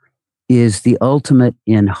 is the ultimate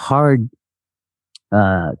in hard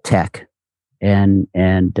tech and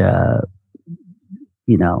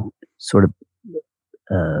sort of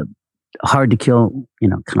hard to kill,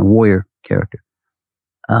 kind of warrior character,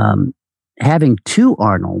 having two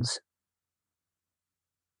Arnolds.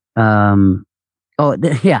 Yeah,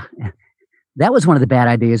 that was one of the bad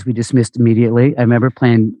ideas we dismissed immediately. I remember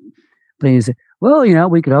playing. Well,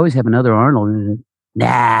 we could always have another Arnold.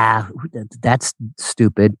 Nah, that's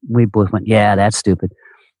stupid. We both went, yeah, that's stupid.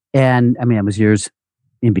 And I mean, it was years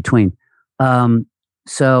in between.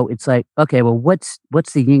 So it's like, okay, well, what's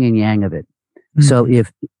the yin and yang of it? Mm-hmm. So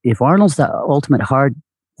if Arnold's the ultimate hard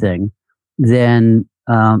thing, then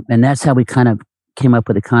and that's how we kind of came up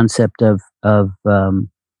with the concept of the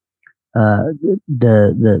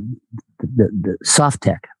soft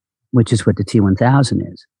tech, which is what the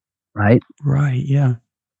T-1000 is, right? Right, yeah.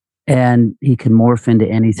 And he can morph into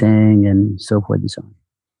anything and so forth and so on. I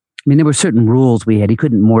mean, there were certain rules we had. He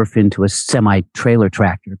couldn't morph into a semi-trailer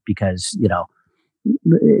tractor because,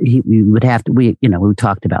 we would have to, we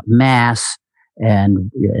talked about mass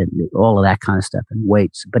and all of that kind of stuff and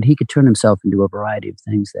weights, but he could turn himself into a variety of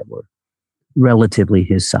things that were relatively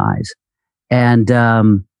his size. And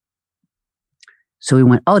so we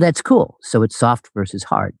went, oh, that's cool. So it's soft versus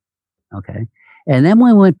hard. Okay. And then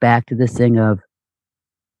we went back to the thing of,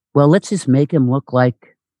 well, let's just make him look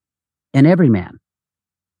like an everyman,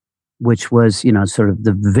 which was, sort of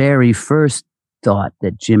the very first thought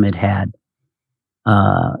that Jim had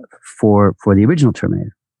for the original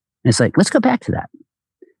Terminator. And it's like, let's go back to that,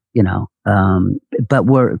 but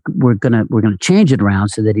we're gonna change it around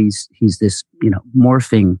so that he's this,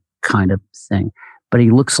 morphing kind of thing, but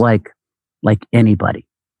he looks like anybody.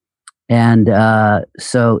 And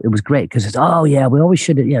so it was great because it's, oh yeah, we always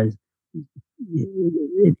should have,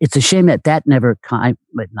 it's a shame that never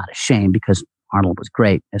but not a shame because Arnold was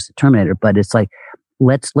great as the Terminator, but it's like,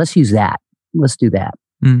 let's use that. Let's do that.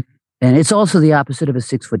 Mm. And it's also the opposite of a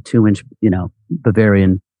 6'2",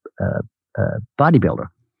 Bavarian bodybuilder,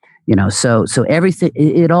 so everything,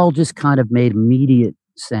 it all just kind of made immediate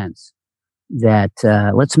sense that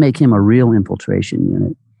let's make him a real infiltration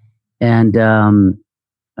unit. And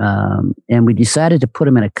we decided to put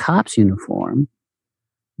him in a cop's uniform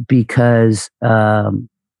because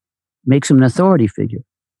makes him an authority figure.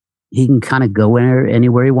 He can kind of go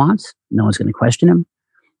anywhere he wants. No one's going to question him,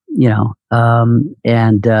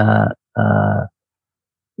 and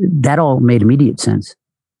that all made immediate sense.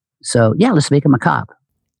 So yeah, let's make him a cop.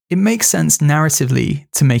 It makes sense narratively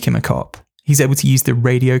to make him a cop. He's able to use the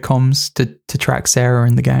radio comms to track Sarah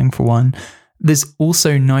and the gang, for one. There's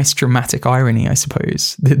also nice dramatic irony, I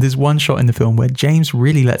suppose. There's one shot in the film where James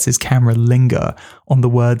really lets his camera linger on the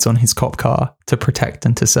words on his cop car, to protect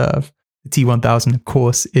and to serve. The T-1000, of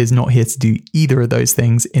course, is not here to do either of those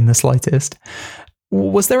things in the slightest.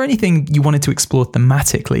 Was there anything you wanted to explore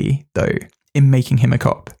thematically, though, in making him a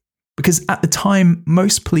cop? Because at the time,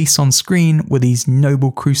 most police on screen were these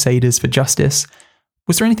noble crusaders for justice.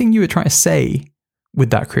 Was there anything you were trying to say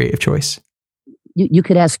with that creative choice? You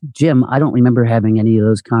could ask Jim. I don't remember having any of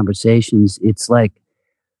those conversations. It's like,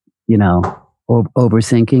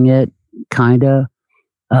 overthinking it, kind of.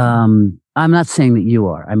 I'm not saying that you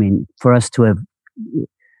are. I mean, for us to have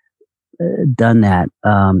done that,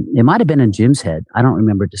 it might have been in Jim's head. I don't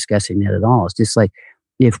remember discussing that at all. It's just like,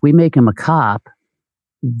 if we make him a cop,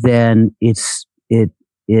 then I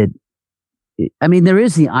mean, there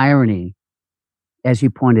is the irony as you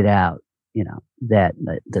pointed out, that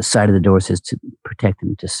the side of the door says to protect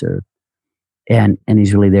and to serve. And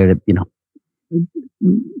he's really there to,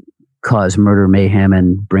 cause murder, mayhem,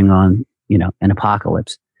 and bring on, an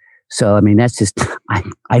apocalypse. So, I mean, that's just,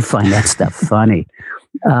 I find that stuff funny.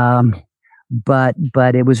 But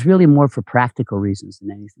it was really more for practical reasons than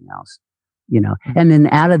anything else, and then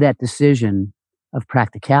out of that decision of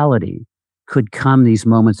practicality could come these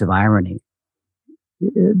moments of irony.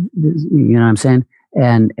 You know what I'm saying?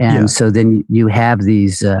 And so then you have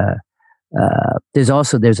these, there's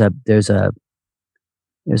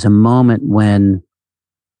a moment when,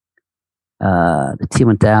 the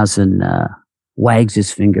T-1000, wags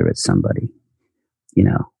his finger at somebody,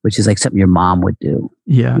 which is like something your mom would do.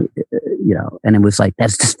 Yeah. And it was like,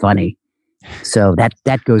 that's just funny. So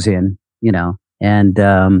that goes in, and,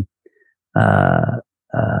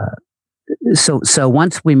 so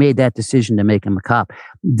once we made that decision to make him a cop,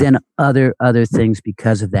 then other things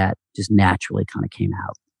because of that just naturally kind of came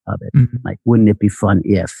out of it. Mm-hmm. Like, wouldn't it be fun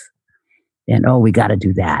if, and we got to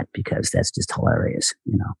do that because that's just hilarious,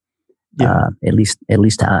 Yeah. At least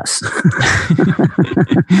to us.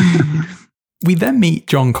 We then meet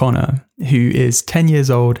John Connor, who is 10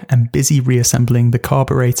 years old and busy reassembling the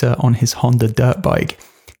carburetor on his Honda dirt bike.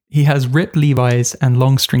 He has ripped Levi's and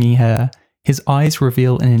long stringy hair. His eyes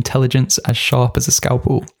reveal an intelligence as sharp as a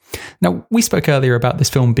scalpel. Now, we spoke earlier about this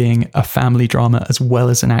film being a family drama as well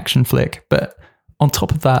as an action flick, but on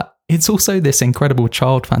top of that, it's also this incredible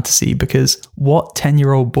child fantasy because what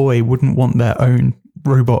 10-year-old boy wouldn't want their own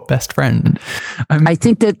robot best friend? I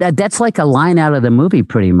think that's like a line out of the movie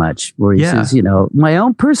pretty much where he says, my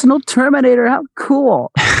own personal Terminator, how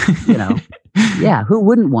cool. Yeah, who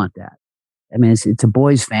wouldn't want that? I mean, it's a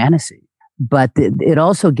boy's fantasy, but it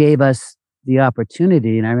also gave us the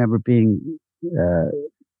opportunity, and I remember being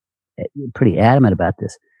pretty adamant about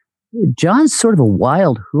this. John's sort of a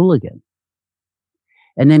wild hooligan.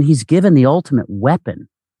 And then he's given the ultimate weapon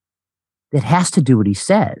that has to do what he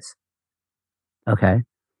says. Okay.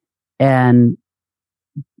 And,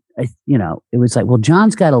 it was like, well,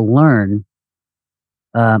 John's got to learn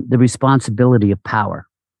the responsibility of power.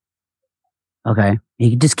 Okay.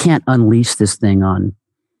 He just can't unleash this thing on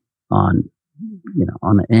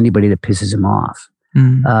anybody that pisses him off.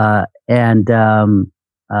 Mm-hmm. And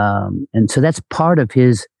so that's part of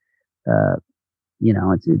his,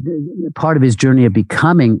 it's part of his journey of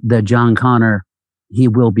becoming the John Connor he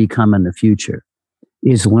will become in the future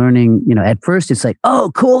is learning, at first it's like,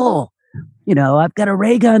 oh, cool. I've got a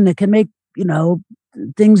ray gun that can make,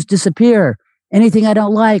 things disappear. Anything I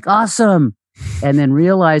don't like. Awesome. And then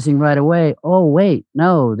realizing right away, oh, wait,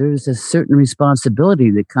 no, there's a certain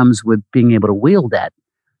responsibility that comes with being able to wield that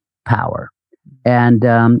power. And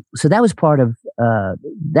so that was part of,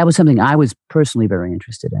 that was something I was personally very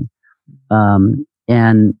interested in. And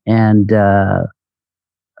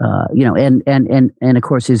of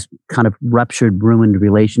course his kind of ruined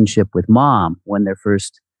relationship with mom when they're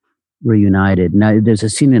first reunited. Now there's a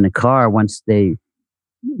scene in a car once they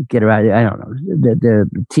get around, I don't know, the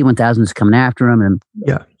T-1000 is coming after him and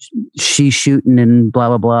she's shooting and blah,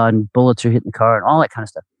 blah, blah, and bullets are hitting the car and all that kind of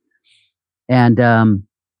stuff. And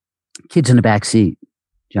kid's in the back seat,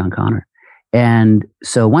 John Connor. And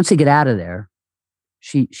so once they get out of there,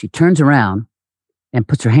 she turns around and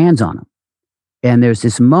puts her hands on him. And there's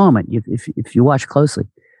this moment, if you watch closely,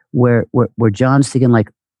 where John's thinking like,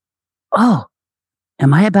 oh,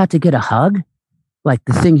 am I about to get a hug? Like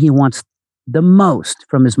the thing he wants the most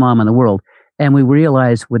from his mom in the world. And we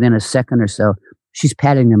realize within a second or so, she's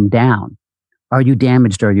patting him down. Are you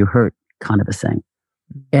damaged? Are you hurt? Kind of a thing.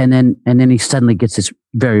 And then he suddenly gets this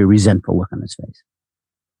very resentful look on his face,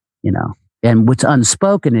 and what's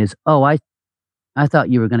unspoken is, oh, I thought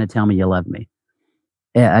you were going to tell me you love me.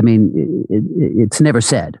 I mean, it's never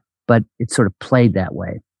said, but it's sort of played that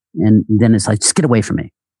way. And then it's like, just get away from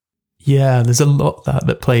me. Yeah, there's a lot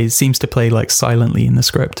that seems to play like silently in the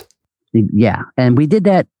script. Yeah. And we did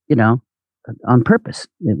that, on purpose.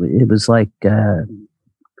 It was like,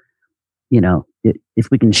 if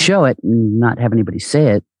we can show it and not have anybody say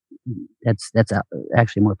it, that's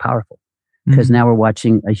actually more powerful because now we're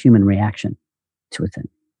watching a human reaction to a thing.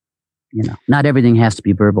 Not everything has to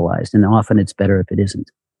be verbalized, and often it's better if it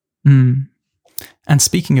isn't. Mm. And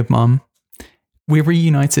speaking of mom, we're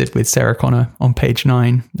reunited with Sarah Connor on page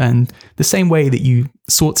 9, and the same way that you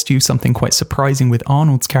sought to do something quite surprising with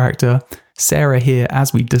Arnold's character, Sarah here,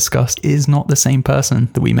 as we've discussed, is not the same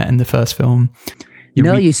person that we met in the first film.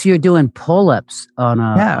 You see her doing pull-ups on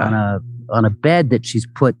a bed that she's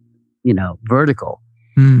put, vertical,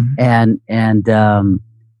 and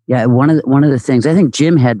one of the things, I think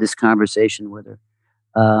Jim had this conversation with her,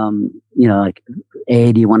 like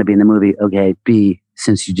A, do you want to be in the movie? Okay. B,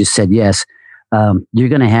 since you just said yes, you're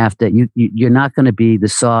going to have to, you're not going to be the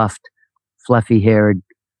soft, fluffy haired,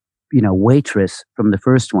 waitress from the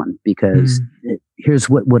first one, because here's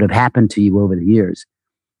what would have happened to you over the years.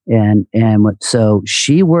 So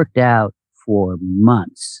she worked out for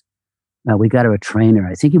months. We got her a trainer.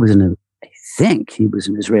 I think he was an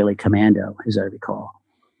Israeli commando, as I recall,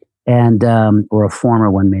 and or a former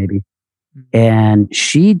one maybe. And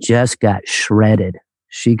she just got shredded.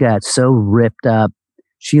 She got so ripped up.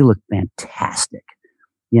 She looked fantastic,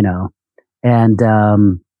 And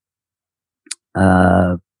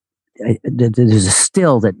there's a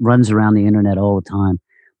still that runs around the internet all the time,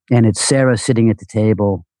 and it's Sarah sitting at the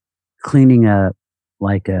table cleaning an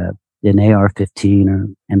AR-15 or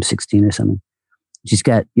M16 or something. She's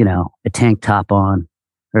got, a tank top on,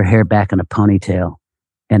 her hair back in a ponytail,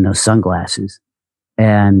 and those sunglasses.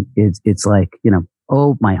 And it's like,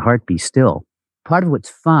 oh, my heart be still. Part of what's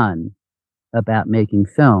fun about making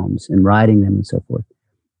films and writing them and so forth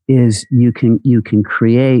is you can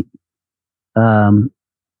create some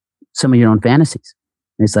of your own fantasies.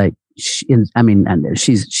 It's like, she's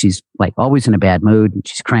like always in a bad mood, and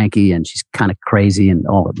she's cranky, and she's kind of crazy, and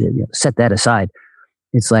all of it. Set that aside.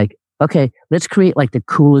 It's like, okay, let's create like the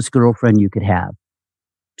coolest girlfriend you could have.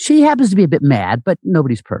 She happens to be a bit mad, but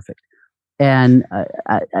nobody's perfect. And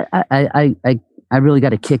I really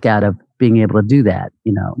got a kick out of being able to do that.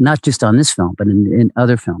 Not just on this film, but in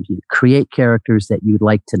other films. You create characters that you'd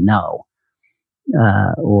like to know,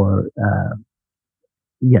 or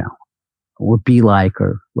be like,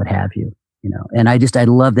 or what have you. And I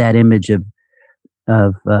love that image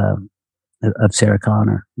of Sarah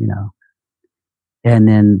Connor. And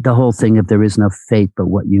then the whole thing of there is no fate but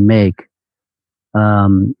what you make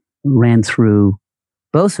ran through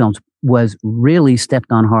both films, was really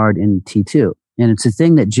stepped on hard in T2. And it's a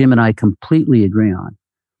thing that Jim and I completely agree on.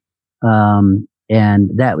 And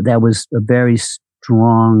that was a very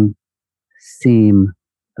strong theme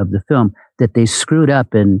of the film that they screwed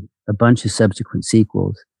up in a bunch of subsequent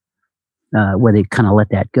sequels, where they kind of let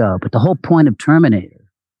that go. But the whole point of Terminator,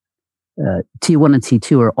 T1 and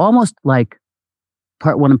T2 are almost like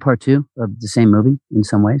part one and part two of the same movie in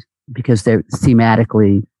some ways, because they're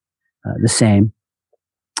thematically the same.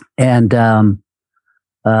 And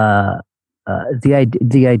the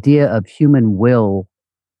idea of human will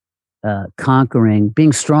conquering,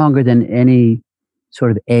 being stronger than any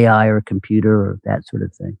sort of AI or computer or that sort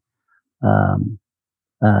of thing,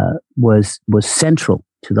 was central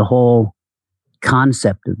to the whole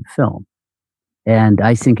concept of the film, and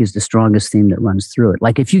I think is the strongest theme that runs through it.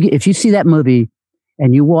 Like if you see that movie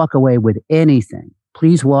and you walk away with anything,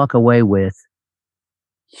 please walk away with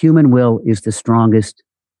human will is the strongest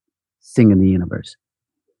thing in the universe,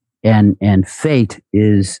 and fate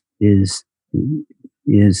is a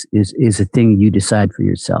thing you decide for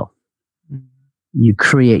yourself. You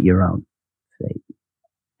create your own fate,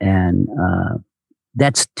 and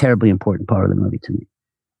that's a terribly important part of the movie to me.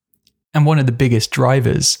 And one of the biggest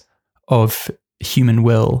drivers of human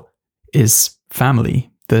will is family,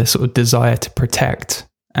 the sort of desire to protect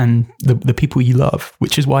and the people you love,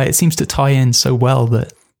 which is why it seems to tie in so well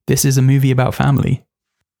that this is a movie about family.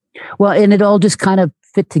 Well, and it all just kind of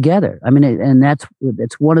fit together. I mean, and that's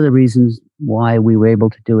one of the reasons why we were able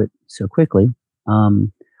to do it so quickly.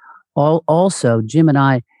 Also, Jim and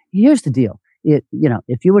I, here's the deal. If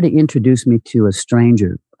you were to introduce me to a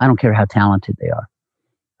stranger, I don't care how talented they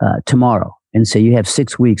are, tomorrow, and say you have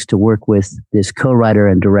 6 weeks to work with this co-writer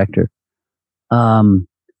and director, I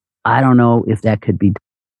don't know if that could be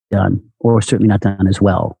done, or certainly not done as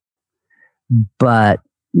well. But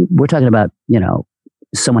we're talking about,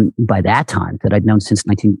 someone by that time that I'd known since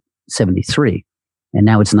 1973, and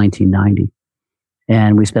now it's 1990.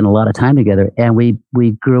 And we spent a lot of time together, and we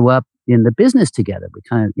grew up in the business together. We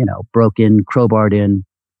kind of, broke in, crowbarred in,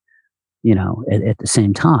 at the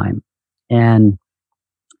same time. And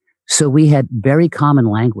so we had very common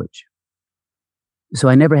language. So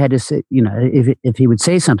I never had to say, if he would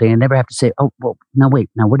say something, I never have to say, oh, well, now wait,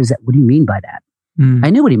 now what is that? What do you mean by that? I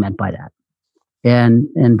knew what he meant by that. And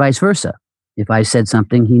vice versa. If I said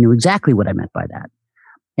something, he knew exactly what I meant by that.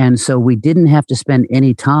 And so we didn't have to spend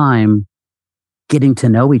any time getting to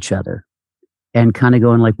know each other and kind of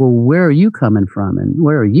going like, well, where are you coming from? And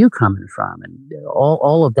where are you coming from? And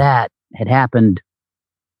all of that had happened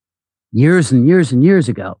years and years and years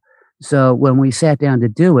ago. So when we sat down to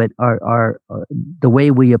do it, our the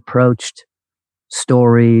way we approached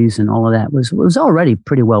stories and all of that was already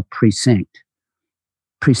pretty well presynced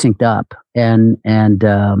up, and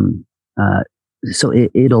so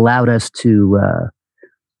it allowed us to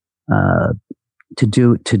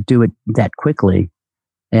do it that quickly,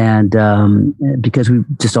 and because we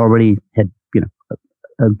just already had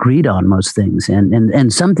agreed on most things,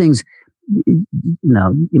 and some things you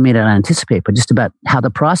may not anticipate, but just about how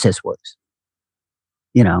the process works.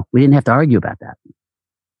 We didn't have to argue about that.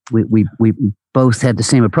 We both had the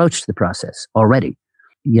same approach to the process already.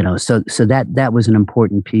 So that was an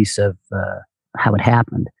important piece of how it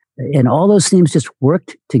happened, and all those themes just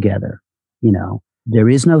worked together. There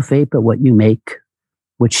is no fate but what you make.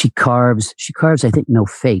 What she carves, I think, no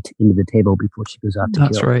fate into the table before she goes off to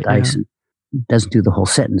kill Dyson. Yeah. Doesn't do the whole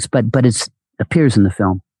sentence, but it appears in the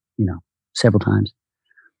film, several times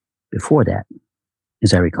before that,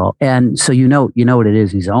 as I recall. And so you know what it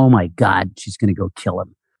is. He's, oh my God, she's going to go kill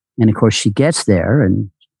him. And of course she gets there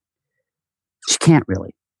and she can't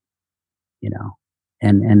really,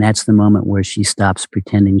 and that's the moment where she stops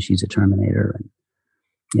pretending she's a Terminator, and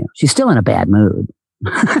she's still in a bad mood.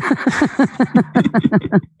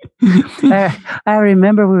 I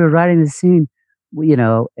remember we were writing the scene,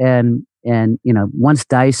 and once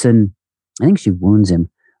Dyson, I think she wounds him,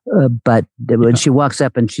 but when she walks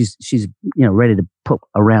up and she's ready to put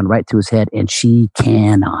a round right through his head, and she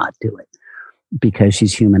cannot do it because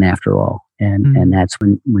she's human after all, and that's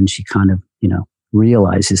when she kind of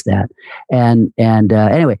realizes that, and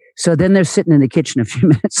anyway, so then they're sitting in the kitchen a few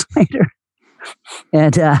minutes later,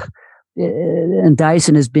 and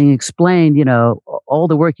Dyson is being explained, all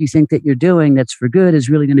the work you think that you're doing that's for good is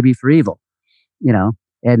really going to be for evil,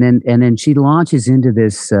 and then she launches into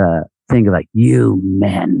this thing of like, you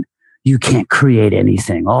men, you can't create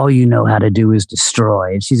anything. All you know how to do is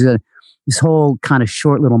destroy. And she's this whole kind of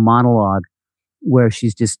short little monologue where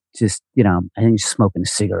she's just I think she's smoking a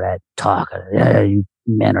cigarette, talking, you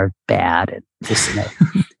men are bad, and this and that.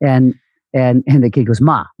 and the kid goes,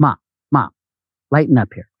 Ma, lighten up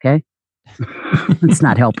here, okay? It's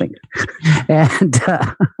not helping. And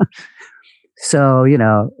so,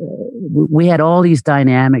 we had all these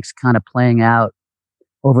dynamics kind of playing out,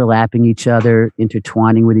 overlapping each other,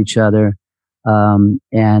 intertwining with each other. And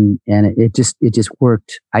it just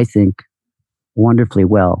worked, I think, wonderfully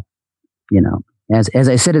well. As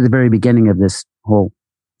I said at the very beginning of this whole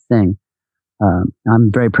thing,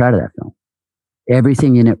 I'm very proud of that film.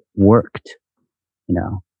 Everything in it worked,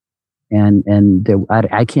 and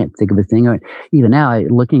I can't think of a thing. Even now,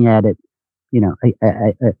 looking at it,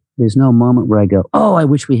 I there's no moment where I go, "Oh, I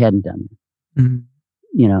wish we hadn't done that." Mm-hmm.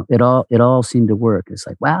 It all seemed to work. It's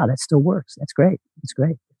like, wow, that still works. That's great. It's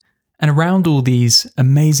great. And around all these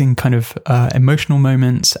amazing kind of emotional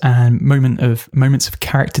moments and moments of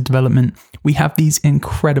character development, we have these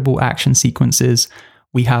incredible action sequences.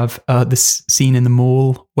 We have this scene in the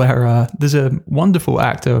mall where there's a wonderful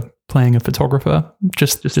actor playing a photographer,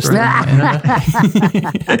 just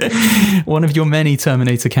one of your many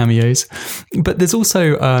Terminator cameos. But there's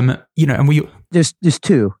also, and there's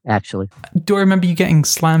two actually. Do I remember you getting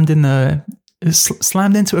slammed into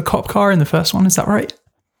a cop car in the first one? Is that right?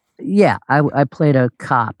 Yeah, I played a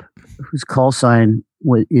cop whose call sign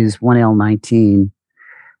is 1L19.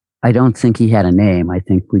 I don't think he had a name. I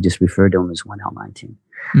think we just referred to him as 1L19.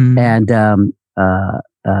 Mm.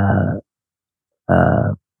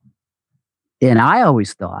 And I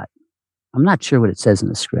always thought, I'm not sure what it says in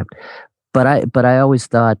the script, but I always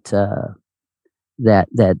thought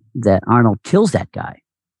that Arnold kills that guy.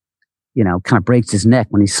 Kind of breaks his neck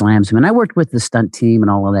when he slams him. And I worked with the stunt team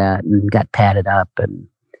and all of that, and got padded up, and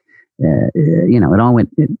it all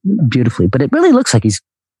went beautifully. But it really looks like he's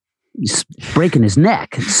breaking his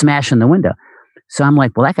neck, smashing the window. So I'm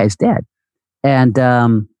like, well, that guy's dead. And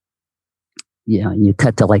you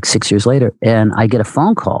cut to like 6 years later, and I get a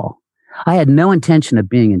phone call. I had no intention of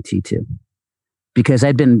being in T2 because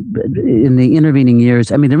I'd been in the intervening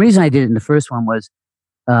years. I mean, the reason I did it in the first one was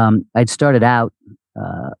I'd started out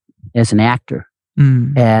as an actor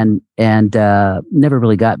and never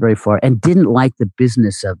really got very far, and didn't like the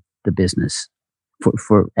business of the business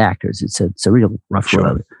for actors. It's a real rough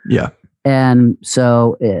road. Yeah. And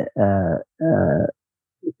so I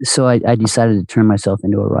decided to turn myself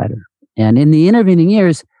into a writer. And in the intervening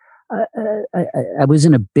years, I was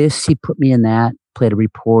in Abyss. He put me in that, played a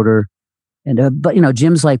reporter. And, but,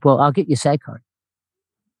 Jim's like, well, I'll get you a SAG card.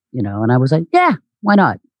 And I was like, yeah, why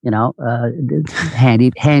not?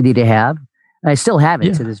 Handy to have. And I still have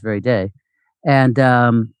it to this very day. And,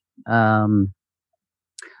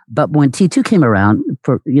 but when T2 came around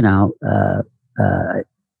for,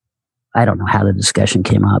 I don't know how the discussion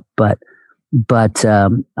came up, but I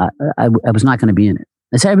was not going to be in it.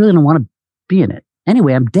 I said, I really don't want to be in it.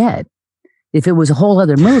 Anyway, I'm dead. If it was a whole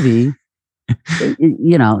other movie,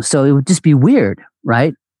 so it would just be weird,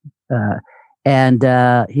 right? And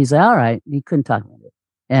he's like, all right. He couldn't talk about it.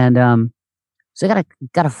 And so I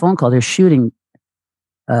got a phone call. They're shooting.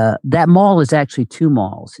 That mall is actually two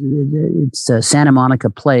malls. It's Santa Monica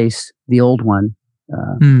Place, the old one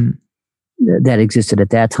that existed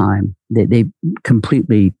at that time. They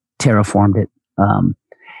completely terraformed it.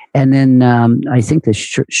 And then I think the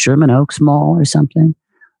Sherman Oaks Mall or something.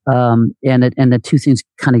 And the two things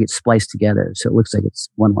kind of get spliced together, so it looks like it's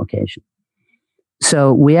one location.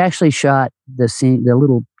 So we actually shot the scene, the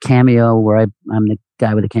little cameo where I'm the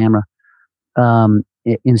guy with the camera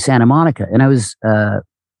in Santa Monica, and I was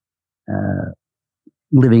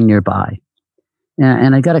living nearby,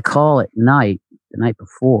 and I got a call at night, the night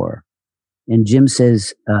before, and Jim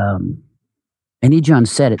says, "I need you on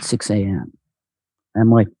set at 6 a.m."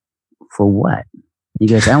 I'm like, "For what?" He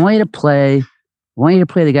goes, "I want you to play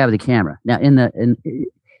the guy with the camera." Now,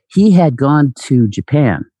 he had gone to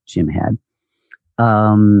Japan. Jim had.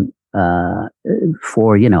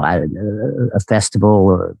 For a festival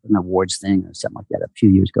or an awards thing or something like that a few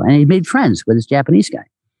years ago, and he made friends with this Japanese guy,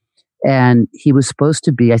 and he was supposed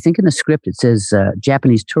to be, I think in the script it says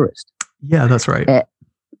Japanese tourist. Yeah, that's right.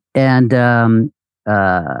 And at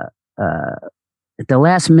the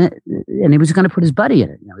last minute, and he was going to put his buddy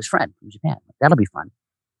in it, his friend from Japan. That'll be fun.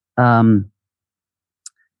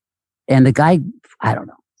 And the guy, I don't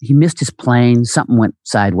know, he missed his plane. Something went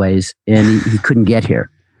sideways, and he couldn't get here.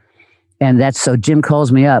 And so Jim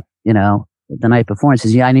calls me up, the night before and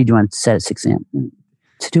says, "Yeah, I need you on set at 6 a.m.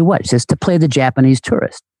 To do what?" He says, "To play the Japanese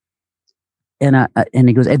tourist." And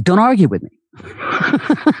he goes, "Don't argue with me."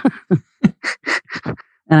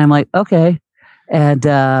 And I'm like, "Okay." And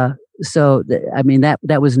so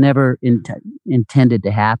that was never intended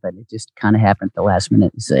to happen. It just kind of happened at the last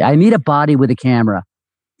minute. He said, "I need a body with a camera,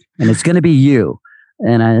 and it's going to be you."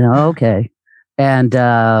 And I know, okay. And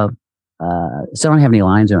so I don't have any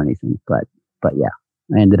lines or anything, but yeah,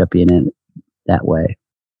 I ended up being in it that way.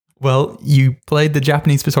 Well, you played the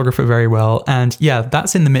Japanese photographer very well. And yeah,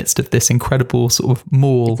 that's in the midst of this incredible sort of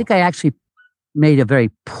mall. I think I actually made a very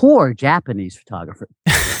poor Japanese photographer.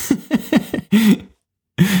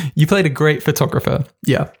 You played a great photographer.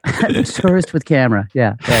 Yeah. Tourist with camera.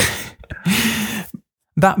 Yeah. Right.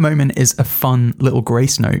 That moment is a fun little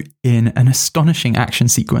grace note in an astonishing action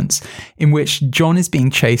sequence in which John is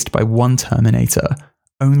being chased by one Terminator,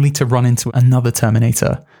 only to run into another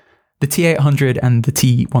Terminator. The T-800 and the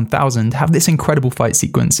T-1000 have this incredible fight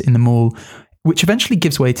sequence in the mall, which eventually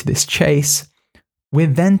gives way to this chase. We're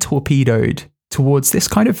then torpedoed towards this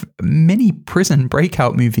kind of mini prison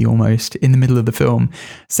breakout movie almost in the middle of the film.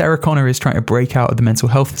 Sarah Connor is trying to break out of the mental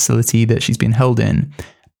health facility that she's been held in.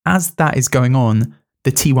 As that is going on,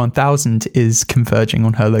 the T-1000 is converging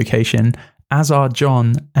on her location, as are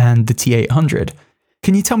John and the T-800.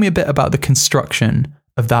 Can you tell me a bit about the construction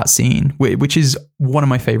of that scene, which is one of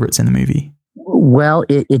my favorites in the movie? Well,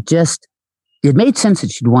 it made sense that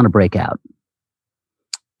she'd want to break out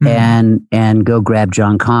and go grab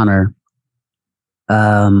John Connor.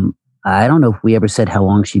 I don't know if we ever said how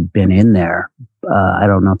long she'd been in there. I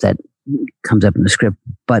don't know if that comes up in the script,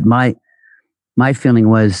 but my feeling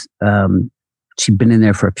was she'd been in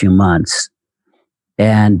there for a few months,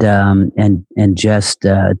 and just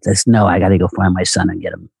no, I got to go find my son and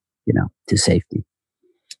get him, to safety.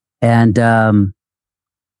 And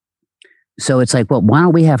so it's like, well, why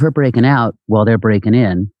don't we have her breaking out while they're breaking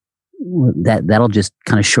in? That'll just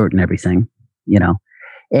kind of shorten everything,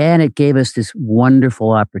 And it gave us this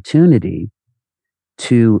wonderful opportunity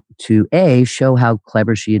to show how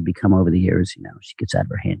clever she had become over the years. She gets out of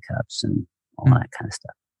her handcuffs and all that kind of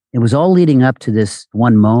stuff. It was all leading up to this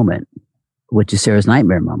one moment, which is Sarah's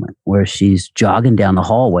nightmare moment, where she's jogging down the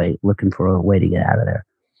hallway looking for a way to get out of there.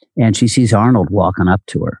 And she sees Arnold walking up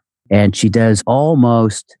to her. And she does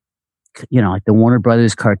almost, like the Warner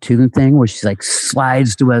Brothers cartoon thing where she's like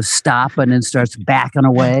slides to a stop and then starts backing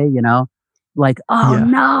away, like, oh yeah.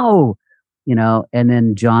 No, and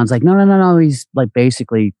then John's like, no. He's like,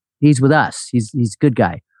 basically, he's with us. He's a good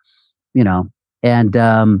guy, and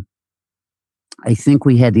I think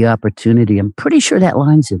we had the opportunity, I'm pretty sure that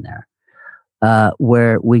line's in there,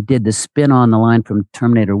 where we did the spin on the line from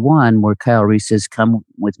Terminator 1, where Kyle Reese says, "Come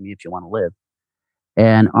with me if you want to live."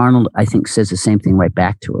 And Arnold, I think, says the same thing right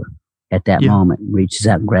back to her at that moment, reaches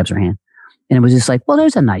out and grabs her hand. And it was just like, well,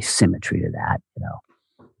 there's a nice symmetry to that,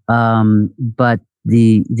 But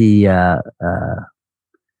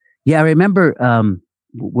I remember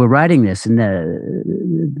we're writing this, and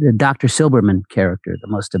the Dr. Silberman character, the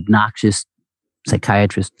most obnoxious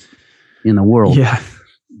psychiatrist in the world, is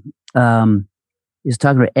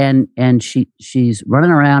talking to her, and she's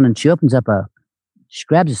running around, and she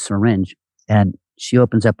grabs a syringe, and she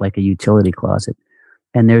opens up like a utility closet,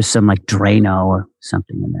 and there's some like Drano or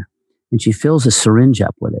something in there, and she fills a syringe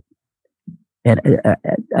up with it. And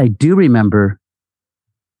I do remember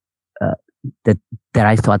that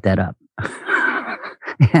I thought that up.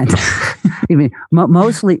 And I mean,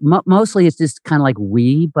 mostly it's just kind of like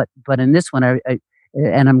but in this one, I'm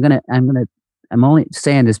only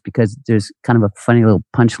saying this because there's kind of a funny little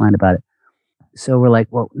punchline about it. So we're like,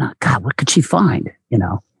 well, no, God, what could she find?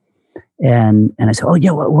 And I said, oh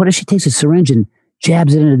yeah, what if she takes a syringe and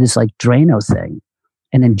jabs it into this like Drano thing,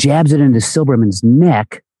 and then jabs it into Silberman's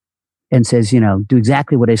neck and says, do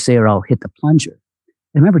exactly what I say or I'll hit the plunger.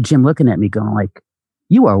 I remember Jim looking at me going like,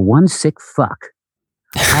 you are one sick fuck.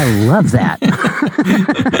 I love that.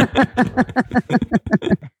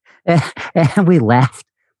 and we laughed.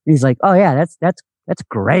 He's like, oh yeah, that's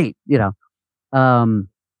great. And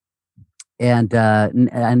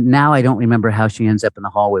now I don't remember how she ends up in the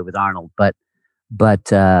hallway with Arnold, but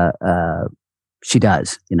she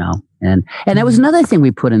does, and that was another thing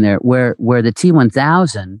we put in there where the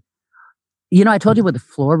T-1000, I told you where the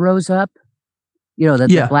floor rose up,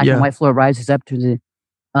 the black and white floor rises up to the,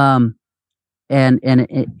 and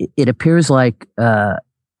it appears like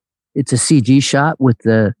it's a CG shot with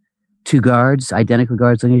the two guards, identical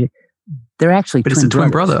guards. They're actually, but it's a twin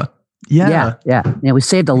brother. Yeah. We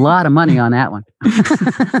saved a lot of money on that one.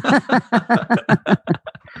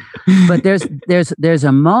 But there's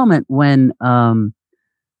a moment when the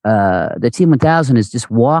T-1000 is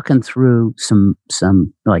just walking through some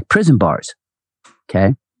like prison bars,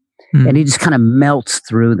 okay, and he just kind of melts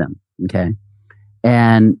through them, okay,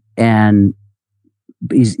 and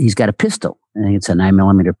he's got a pistol. I think it's a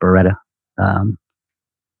 9mm Beretta,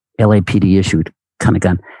 LAPD issued kind of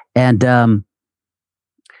gun, and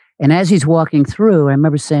as he's walking through, I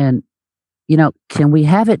remember saying, can we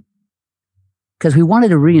have it? Because we wanted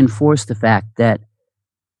to reinforce the fact that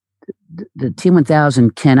the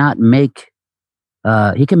T-1000 cannot make,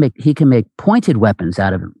 he can make pointed weapons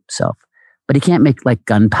out of himself, but he can't make like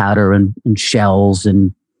gunpowder and shells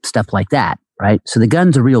and stuff like that, right? So the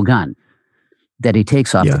gun's a real gun that he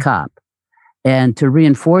takes off the cop. And to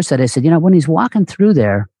reinforce that, I said, when he's walking through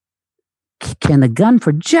there, can the gun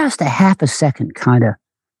for just a half a second kind of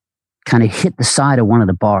hit the side of one of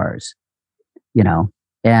the bars,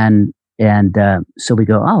 and so we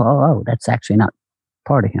go, oh, that's actually not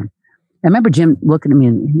part of him. I remember Jim looking at me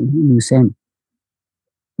and he was saying,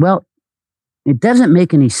 well, it doesn't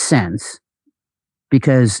make any sense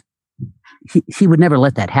because he would never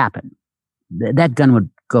let that happen. That gun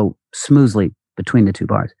would go smoothly between the two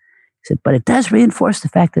bars. He said, but it does reinforce the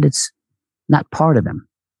fact that it's not part of him.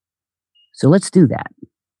 So let's do that,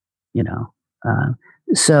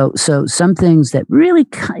 So some things that really,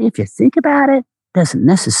 if you think about it, doesn't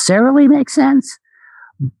necessarily make sense,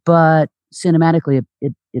 but cinematically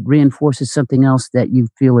it reinforces something else that you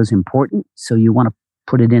feel is important, so you want to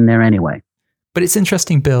put it in there anyway. But it's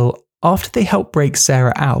interesting, Bill, after they help break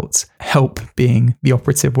Sarah out, help being the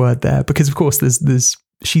operative word there, because of course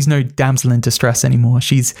she's no damsel in distress anymore.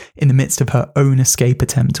 She's in the midst of her own escape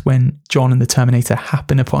attempt when John and the Terminator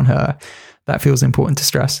happen upon her. That feels important to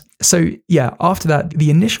stress. So yeah, after that, the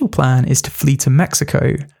initial plan is to flee to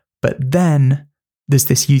Mexico, but then there's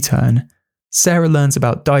this U-turn. Sarah learns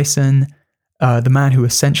about Dyson, the man who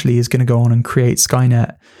essentially is going to go on and create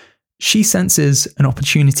Skynet. She senses an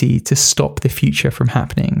opportunity to stop the future from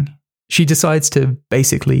happening. She decides to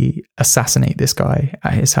basically assassinate this guy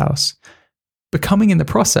at his house, becoming in the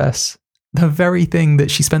process the very thing that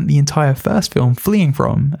she spent the entire first film fleeing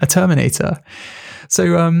from, a Terminator.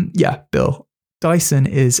 So, Bill, Dyson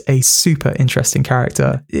is a super interesting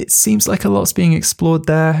character. It seems like a lot's being explored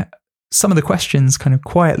there. Some of the questions kind of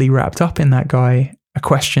quietly wrapped up in that guy are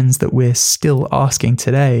questions that we're still asking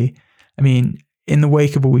today. I mean, in the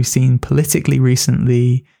wake of what we've seen politically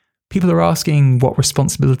recently, people are asking what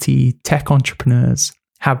responsibility tech entrepreneurs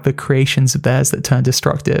have for creations of theirs that turn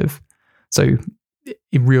destructive. So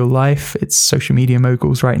in real life, it's social media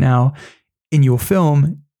moguls right now. In your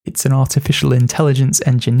film, it's an artificial intelligence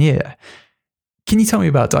engineer. Can you tell me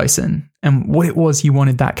about Dyson and what it was you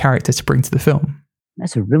wanted that character to bring to the film?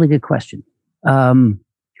 That's a really good question.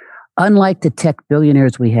 Unlike the tech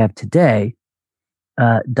billionaires we have today,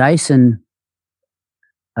 Dyson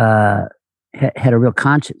had a real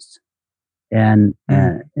conscience and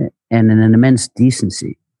an immense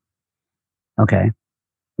decency. Okay,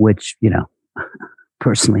 which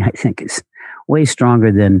personally I think is way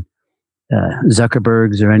stronger than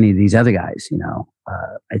Zuckerberg's or any of these other guys.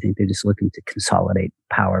 I think they're just looking to consolidate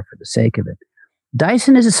power for the sake of it.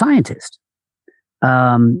 Dyson is a scientist.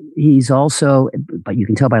 He's also, but you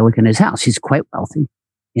can tell by looking at his house, he's quite wealthy.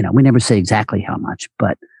 We never say exactly how much,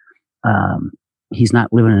 but he's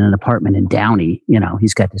not living in an apartment in Downey.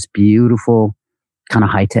 He's got this beautiful kind of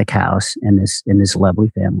high-tech house and this lovely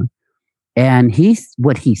family. And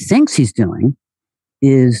what he thinks he's doing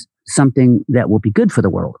is something that will be good for the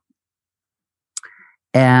world.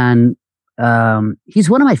 And he's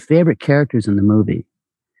one of my favorite characters in the movie.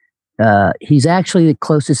 He's actually the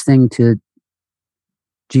closest thing to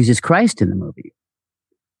Jesus Christ in the movie.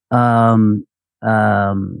 And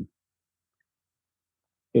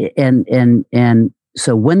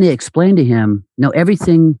so when they explain to him, no,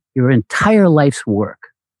 everything, your entire life's work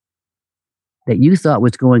that you thought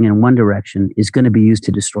was going in one direction is going to be used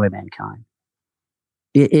to destroy mankind.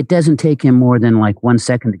 It doesn't take him more than like 1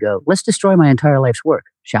 second to go, let's destroy my entire life's work,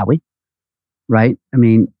 shall we? Right? I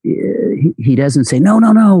mean, he doesn't say,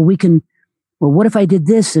 no, we can, well, what if I did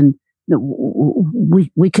this? And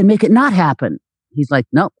we can make it not happen. He's like,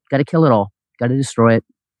 nope, got to kill it all. Got to destroy it.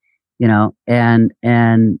 And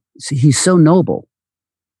so he's so noble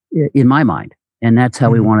in my mind. And that's how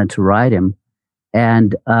we wanted to write him.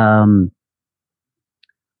 And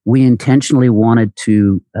we intentionally wanted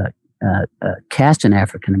to cast an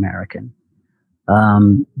African-American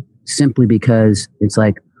simply because it's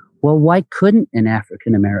like, well, why couldn't an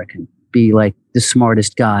African-American be like the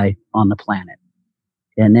smartest guy on the planet?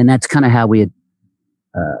 And then that's kind of how we had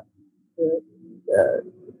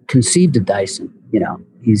conceived of Dyson.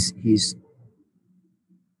 He's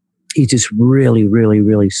just really, really,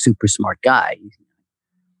 really super smart guy.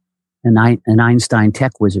 An Einstein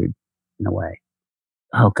tech wizard in a way.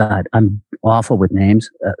 Oh God, I'm awful with names.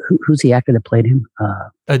 Who's the actor that played him?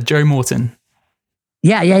 Joe Morton.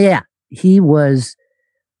 Yeah. He was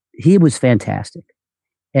fantastic.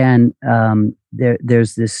 And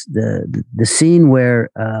there's the scene where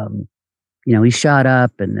he's shot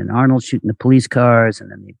up, and then Arnold's shooting the police cars,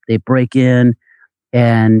 and then they break in,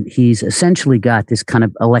 and he's essentially got this kind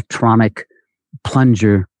of electronic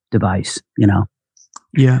plunger device,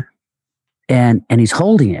 Yeah. And he's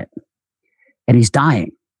holding it, and he's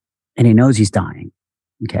dying, and he knows he's dying.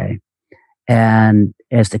 Okay. And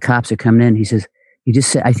as the cops are coming in, he just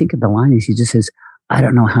said, I think the line is, he just says, I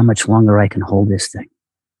don't know how much longer I can hold this thing.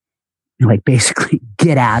 Like, basically,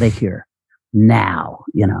 get out of here now,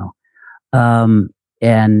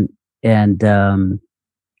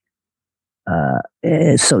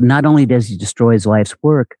 so not only does he destroy his life's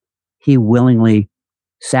work, he willingly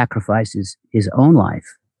sacrifices his own life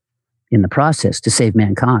in the process to save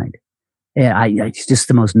mankind. And he's just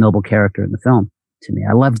the most noble character in the film to me.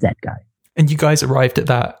 I loved that guy. And you guys arrived at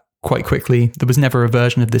that quite quickly. There was never a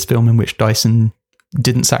version of this film in which Dyson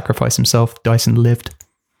didn't sacrifice himself. Dyson lived.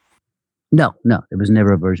 No, there was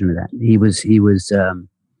never a version of that. He was.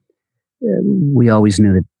 We always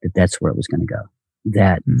knew that that's where it was going to go.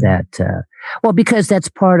 Well, because that's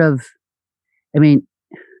part of. I mean,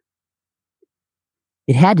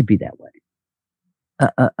 it had to be that way.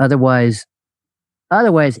 Otherwise,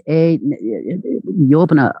 you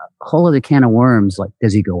open a whole other can of worms. Like,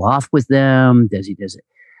 does he go off with them? Does it?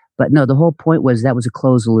 But no, the whole point was that was a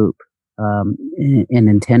closed loop, and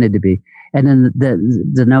intended to be. And then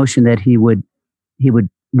the notion that he would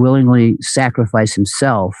willingly sacrifice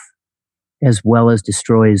himself as well as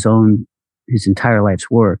destroy his entire life's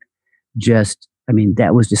work.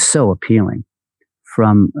 That was just so appealing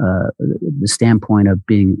from the standpoint of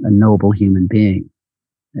being a noble human being,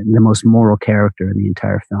 the most moral character in the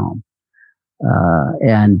entire film.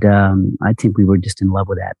 I think we were just in love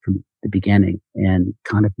with that from the beginning, and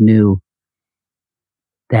kind of knew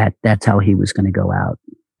that that's how he was going to go out.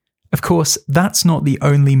 Of course, that's not the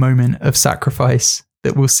only moment of sacrifice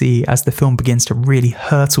that we'll see as the film begins to really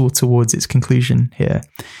hurtle towards its conclusion here.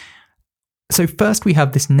 So first we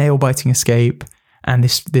have this nail-biting escape and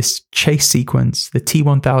this chase sequence, the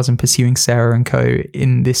T-1000 pursuing Sarah and co.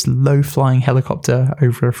 in this low-flying helicopter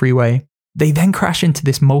over a freeway. They then crash into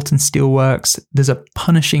this molten steel works. There's a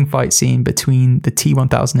punishing fight scene between the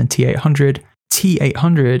T-1000 and T-800.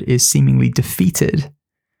 T-800 is seemingly defeated.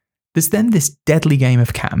 There's then this deadly game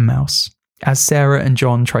of cat and mouse as Sarah and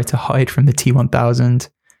John try to hide from the T-1000.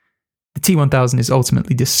 The T-1000 is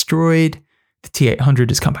ultimately destroyed. The T-800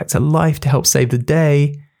 has come back to life to help save the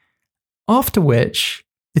day. After which,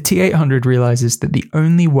 the T-800 realizes that the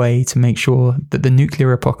only way to make sure that the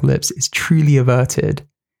nuclear apocalypse is truly averted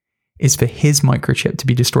is for his microchip to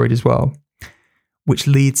be destroyed as well, which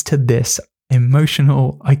leads to this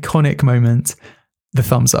emotional, iconic moment, the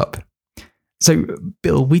thumbs up. So,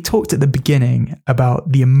 Bill, we talked at the beginning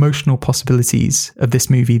about the emotional possibilities of this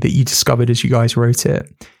movie that you discovered as you guys wrote it,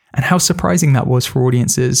 and how surprising that was for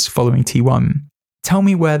audiences following T1. Tell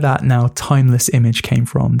me where that now timeless image came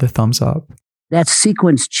from, the thumbs up. that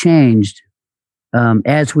sequence changed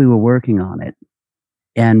as we were working on it.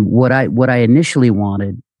 And what I initially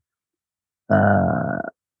wanted,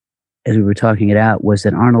 as we were talking it out, was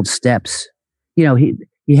that Arnold steps. He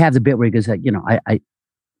have the bit where he goes, I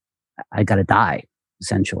got to die,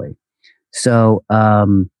 essentially. So,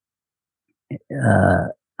 and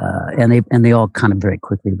they all kind of very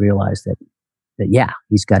quickly realized that yeah,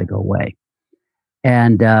 he's got to go away.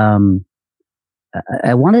 And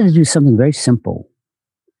I wanted to do something very simple,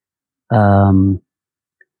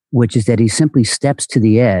 which is that he simply steps to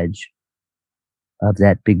the edge of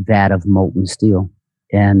that big vat of molten steel,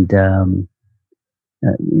 and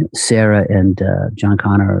Sarah and John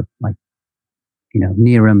Connor are like,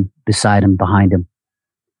 near him, beside him, behind him,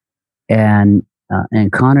 and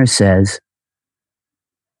Connor says,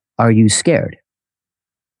 "Are you scared?"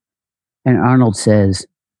 And Arnold says,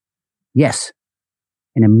 "Yes,"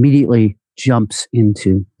 and immediately jumps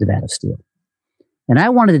into the vat of steel. And I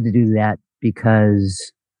wanted to do that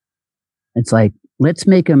because it's like, let's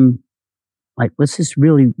make him let's just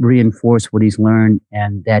really reinforce what he's learned,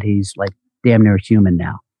 and that he's like damn near human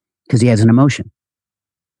now because he has an emotion.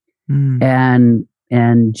 And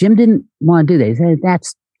Jim didn't want to do that. He said,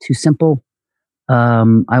 that's too simple.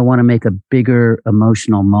 I want to make a bigger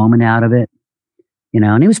emotional moment out of it,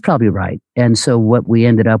 and he was probably right. And so what we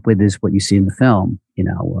ended up with is what you see in the film,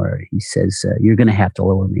 where he says, you're going to have to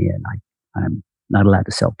lower me in. I'm not allowed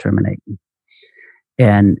to self-terminate.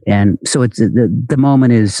 And so it's the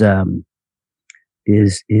moment is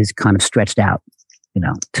kind of stretched out,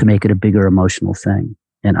 to make it a bigger emotional thing.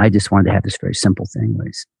 And I just wanted to have this very simple thing where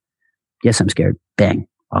he's, yes, I'm scared. Bang,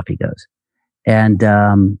 off he goes. And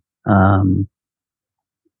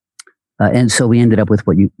so we ended up with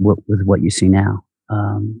what you see now,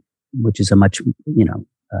 which is a much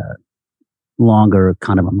longer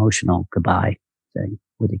kind of emotional goodbye thing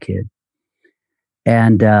with the kid.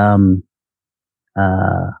 And and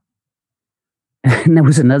there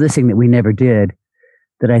was another thing that we never did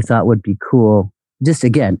that I thought would be cool. Just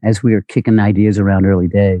again, as we were kicking ideas around early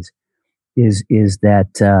days, is that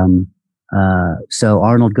so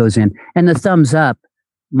Arnold goes in, and the thumbs up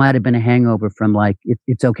might have been a hangover from like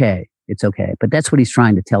it's okay, but that's what he's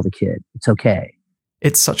trying to tell the kid. It's okay.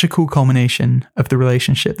 It's such a cool culmination of the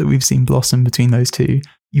relationship that we've seen blossom between those two.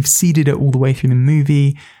 You've seeded it all the way through the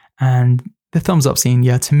movie, and the thumbs up scene,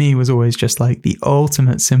 to me was always just like the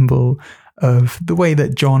ultimate symbol of the way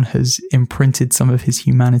that John has imprinted some of his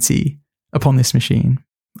humanity upon this machine.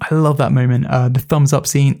 I love that moment. The thumbs up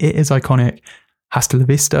scene, it is iconic. Hasta la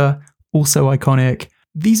vista, also iconic.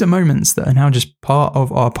 These are moments that are now just part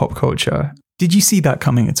of our pop culture. Did you see that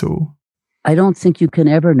coming at all? I don't think you can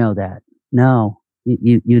ever know that. No,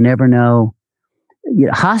 you never know.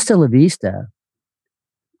 Hasta la vista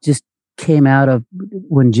just came out of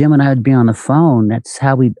when Jim and I would be on the phone. That's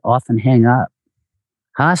how we'd often hang up.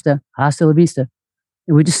 Hasta la vista.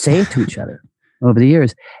 And we just say it to each other over the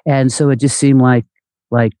years. And so it just seemed like,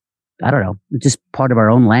 I don't know, just part of our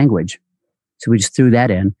own language. So we just threw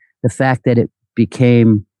that in. The fact that it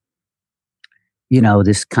became,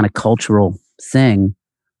 this kind of cultural thing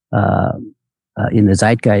in the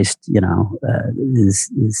zeitgeist,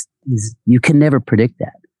 is you can never predict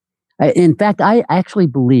that. In fact, I actually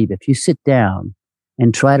believe if you sit down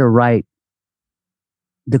and try to write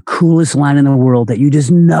the coolest line in the world that you just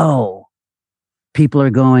know people are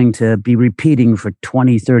going to be repeating for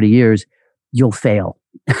 20, 30 years, you'll fail.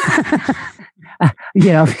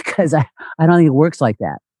 Because I don't think it works like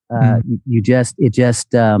that.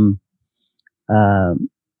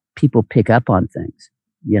 People pick up on things,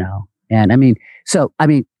 and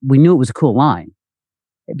we knew it was a cool line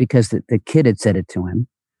because the kid had said it to him.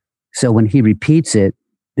 So when he repeats it,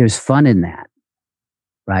 there's fun in that.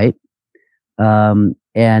 Right.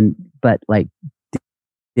 But like,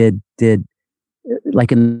 did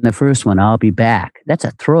like in the first one, I'll be back. That's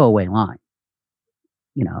a throwaway line.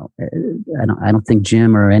 I don't think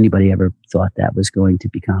Jim or anybody ever thought that was going to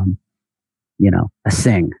become, a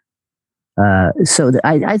thing. So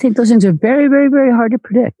I think those things are very, very, very hard to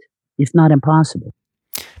predict, if not impossible.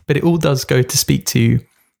 But it all does go to speak to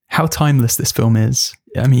how timeless this film is.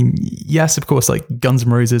 I mean, yes, of course, like Guns N'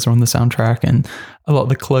 Roses are on the soundtrack, and a lot of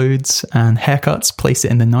the clothes and haircuts place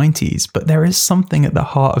it in the 90s. But there is something at the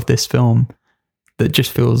heart of this film that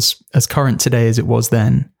just feels as current today as it was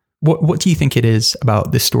then. What do you think it is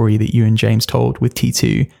about this story that you and James told with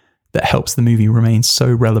T2 that helps the movie remain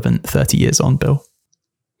so relevant 30 years on, Bill?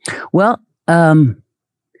 Well,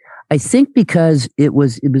 I think because it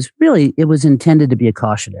was intended to be a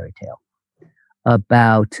cautionary tale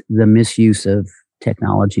about the misuse of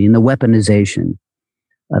technology and the weaponization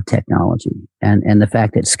of technology, and the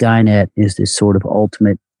fact that Skynet is this sort of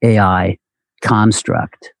ultimate AI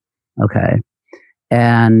construct. Okay,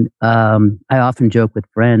 and I often joke with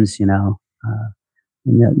friends, and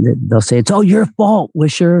they'll say it's all your fault,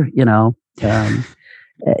 Wisher. I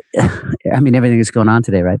mean, everything that's going on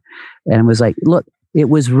today, right? And it was like, look, it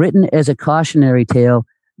was written as a cautionary tale,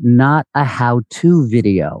 not a how-to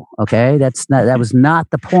video. Okay, that was not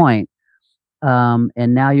the point.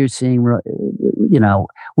 And now you're seeing,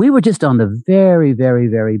 we were just on the very, very,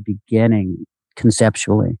 very beginning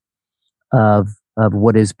conceptually of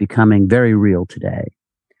what is becoming very real today,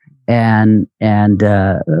 and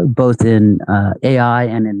both in AI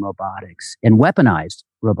and in robotics and weaponized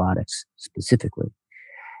robotics specifically.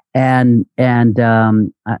 And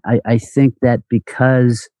I think that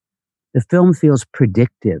because the film feels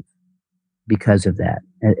predictive because of that,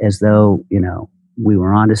 as though, we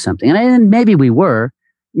were onto something. And maybe we were,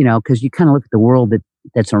 because you kind of look at the world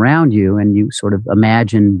that's around you and you sort of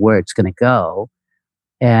imagine where it's going to go.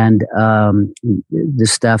 And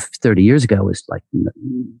this stuff 30 years ago was like,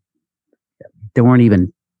 there weren't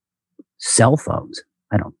even cell phones,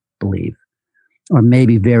 I don't believe, or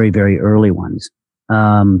maybe very, very early ones.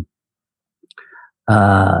 But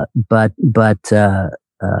I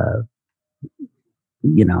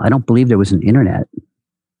don't believe there was an internet.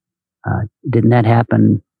 Didn't that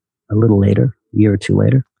happen a little later, a year or two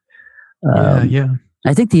later? Yeah.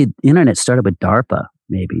 I think the internet started with DARPA,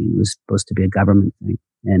 maybe. It was supposed to be a government thing.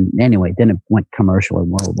 And anyway, then it went commercial and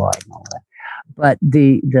worldwide and all that. But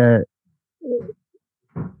the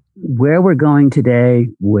where we're going today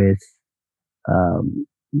with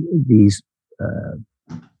these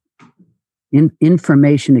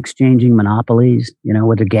information exchanging monopolies,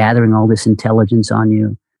 where they're gathering all this intelligence on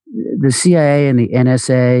you. The CIA and the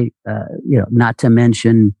NSA, not to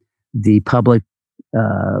mention the public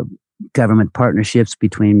government partnerships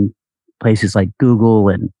between places like Google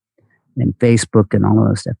and Facebook and all of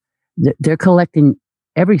those stuff. They're collecting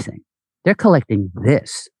everything. They're collecting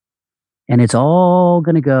this. And it's all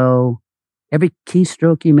going to go, every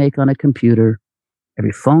keystroke you make on a computer,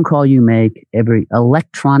 every phone call you make, every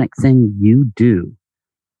electronic thing you do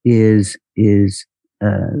is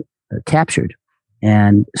captured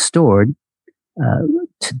and stored,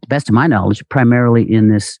 to the best of my knowledge, primarily in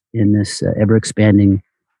this ever expanding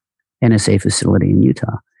NSA facility in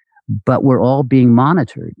Utah. But we're all being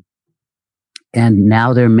monitored, and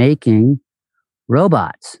now they're making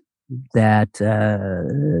robots that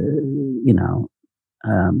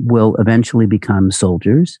will eventually become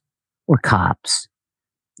soldiers or cops.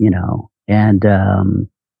 And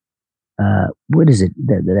what is it?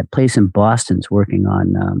 That place in Boston's working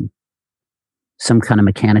on some kind of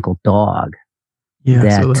mechanical dog.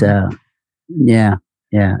 Yeah,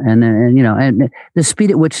 yeah. And the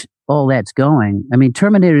speed at which all that's going. I mean,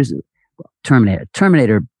 Terminator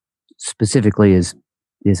specifically is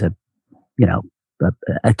a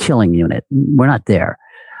killing unit. We're not there,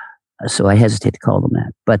 so I hesitate to call them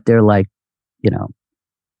that. But they're like,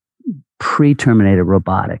 pre-Terminator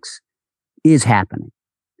robotics is happening,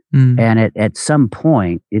 and at some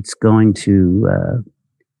point it's going to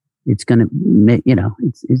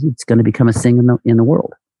become a thing in the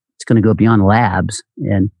world. It's going to go beyond labs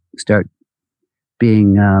and start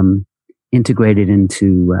being integrated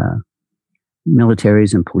into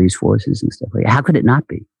militaries and police forces and stuff like that. How could it not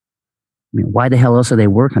be? I mean, why the hell else are they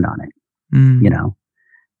working on it?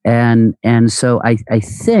 And so I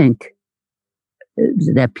think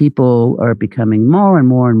that people are becoming more and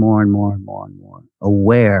more and more and more and more and more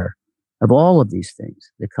aware of all of these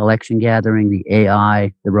things, the collection gathering, the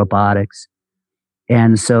AI, the robotics.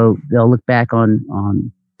 And so they'll look back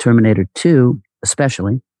on Terminator 2,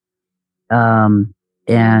 especially. It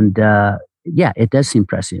does seem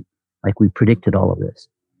prescient. Like we predicted all of this.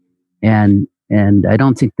 And I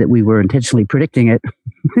don't think that we were intentionally predicting it.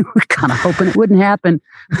 We were kind of hoping it wouldn't happen.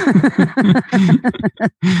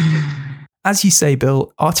 As you say,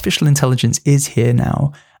 Bill, artificial intelligence is here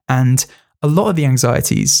now. And a lot of the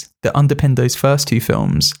anxieties that underpinned those first two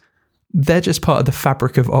films, they're just part of the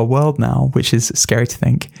fabric of our world now, which is scary to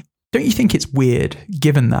think. Don't you think it's weird,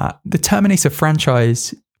 given that the Terminator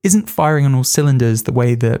franchise isn't firing on all cylinders the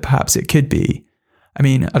way that perhaps it could be? I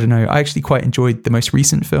mean, I don't know, I actually quite enjoyed the most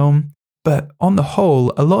recent film, but on the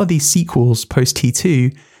whole, a lot of these sequels post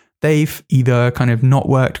T2, they've either kind of not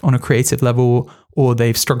worked on a creative level or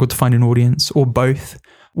they've struggled to find an audience or both.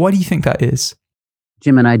 Why do you think that is?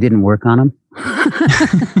 Jim and I didn't work on them.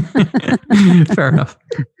 Fair enough.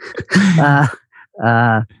 And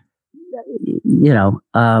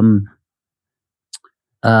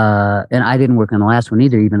I didn't work on the last one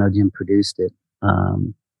either, even though Jim produced it.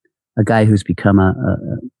 a guy who's become a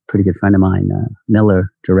pretty good friend of mine,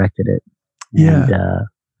 Miller, directed it. Yeah.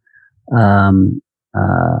 And,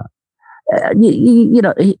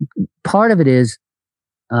 part of it is,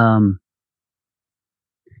 Arnold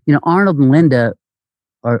and Linda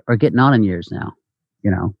are getting on in years now,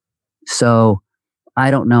 so I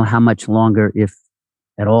don't know how much longer, if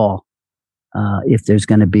at all, if there's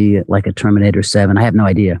going to be like a Terminator 7. I have no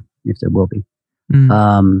idea if there will be.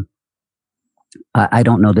 I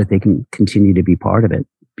don't know that they can continue to be part of it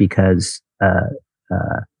because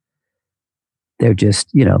they're just,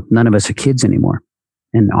 none of us are kids anymore.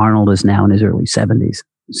 And Arnold is now in his early 70s.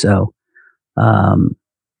 So, I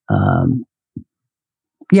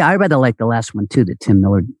rather like the last one too that Tim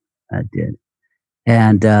Miller did,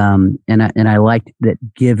 and I liked that,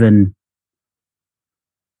 given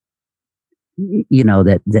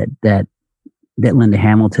that Linda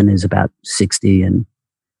Hamilton is about 60 and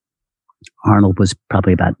Arnold was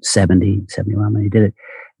probably about 71 when he did it,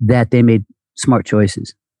 that they made smart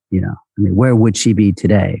choices. Where would she be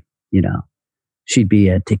today? She'd be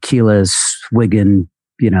a tequila swigging,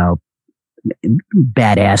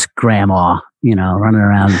 badass grandma, running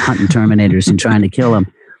around hunting Terminators and trying to kill them.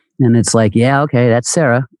 And it's like, yeah, okay, that's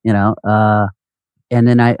Sarah, and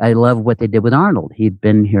then I love what they did with Arnold. He'd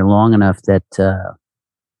been here long enough that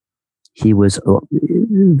he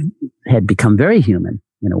had become very human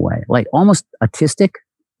in a way, like almost autistic,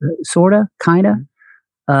 sort of, kind of,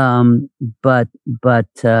 but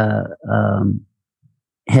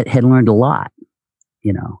had learned a lot,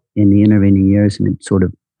 in the intervening years, and had sort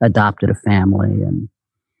of adopted a family and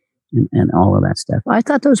all of that stuff. I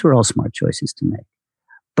thought those were all smart choices to make.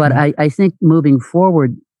 But I think moving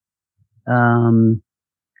forward, to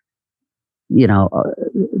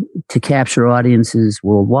capture audiences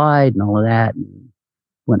worldwide and all of that,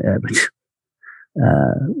 whenever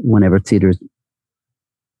theaters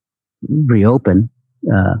reopen,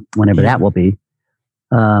 whenever that will be.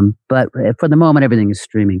 But for the moment, everything is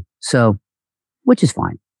streaming. So, which is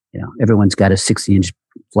fine. Everyone's got a 60-inch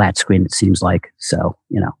flat screen, it seems like. So,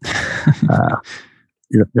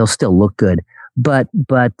 they'll still look good. But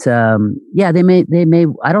they may,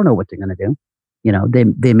 I don't know what they're going to do.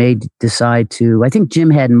 They may decide to, I think Jim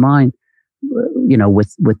had in mind,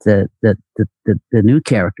 with the new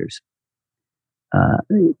characters, as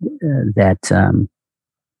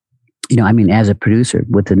a producer,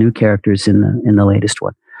 with the new characters in the latest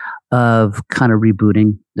one, of kind of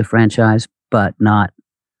rebooting the franchise, but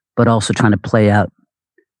also trying to play out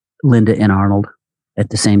Linda and Arnold at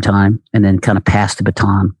the same time, and then kind of pass the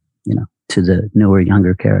baton, to the newer,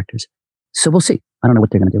 younger characters. So we'll see. I don't know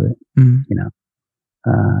what they're going to do with it,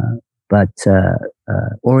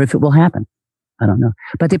 or if it will happen. I don't know.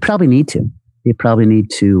 But they probably need to. They probably need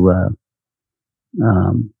to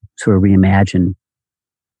sort of reimagine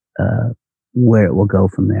where it will go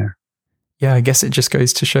from there. Yeah, I guess it just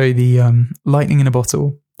goes to show the lightning in a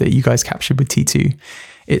bottle that you guys captured with T2.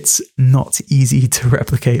 It's not easy to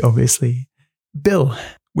replicate, obviously. Bill,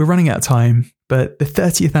 we're running out of time, but the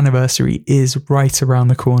 30th anniversary is right around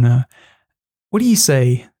the corner. What do you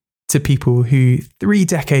say to people who 3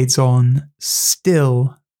 decades on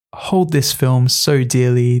still hold this film so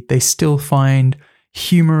dearly? They still find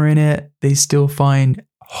humor in it. They still find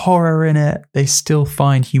horror in it. They still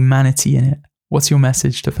find humanity in it. What's your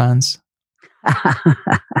message to fans?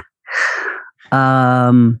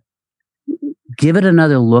 Give it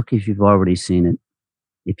another look if you've already seen it.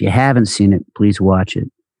 If you haven't seen it, please watch it.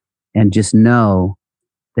 And just know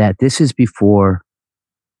that this is before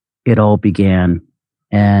it all began.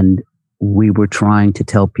 And we were trying to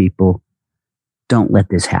tell people, don't let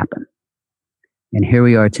this happen. And here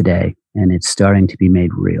we are today, and it's starting to be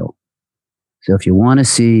made real. So if you want to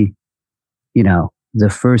see, the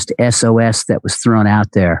first SOS that was thrown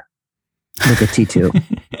out there, look at T2.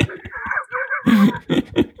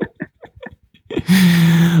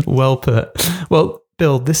 Well put. Well,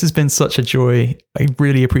 Bill, this has been such a joy. I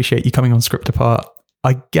really appreciate you coming on Script Apart.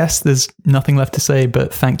 I guess there's nothing left to say,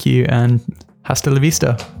 but thank you, and hasta la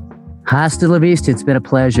vista. Hasta la vista. It's been a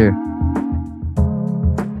pleasure.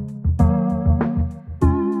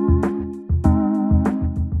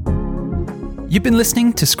 You've been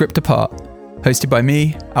listening to Script Apart, hosted by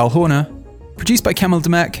me, Al Horner, produced by Kamil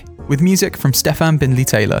Demek, with music from Stefan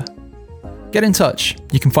Bindley-Taylor. Get in touch.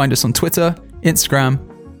 You can find us on Twitter, Instagram,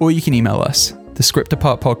 or you can email us,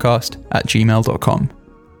 thescriptapartpodcast@gmail.com.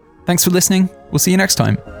 Thanks for listening. We'll see you next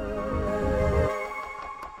time.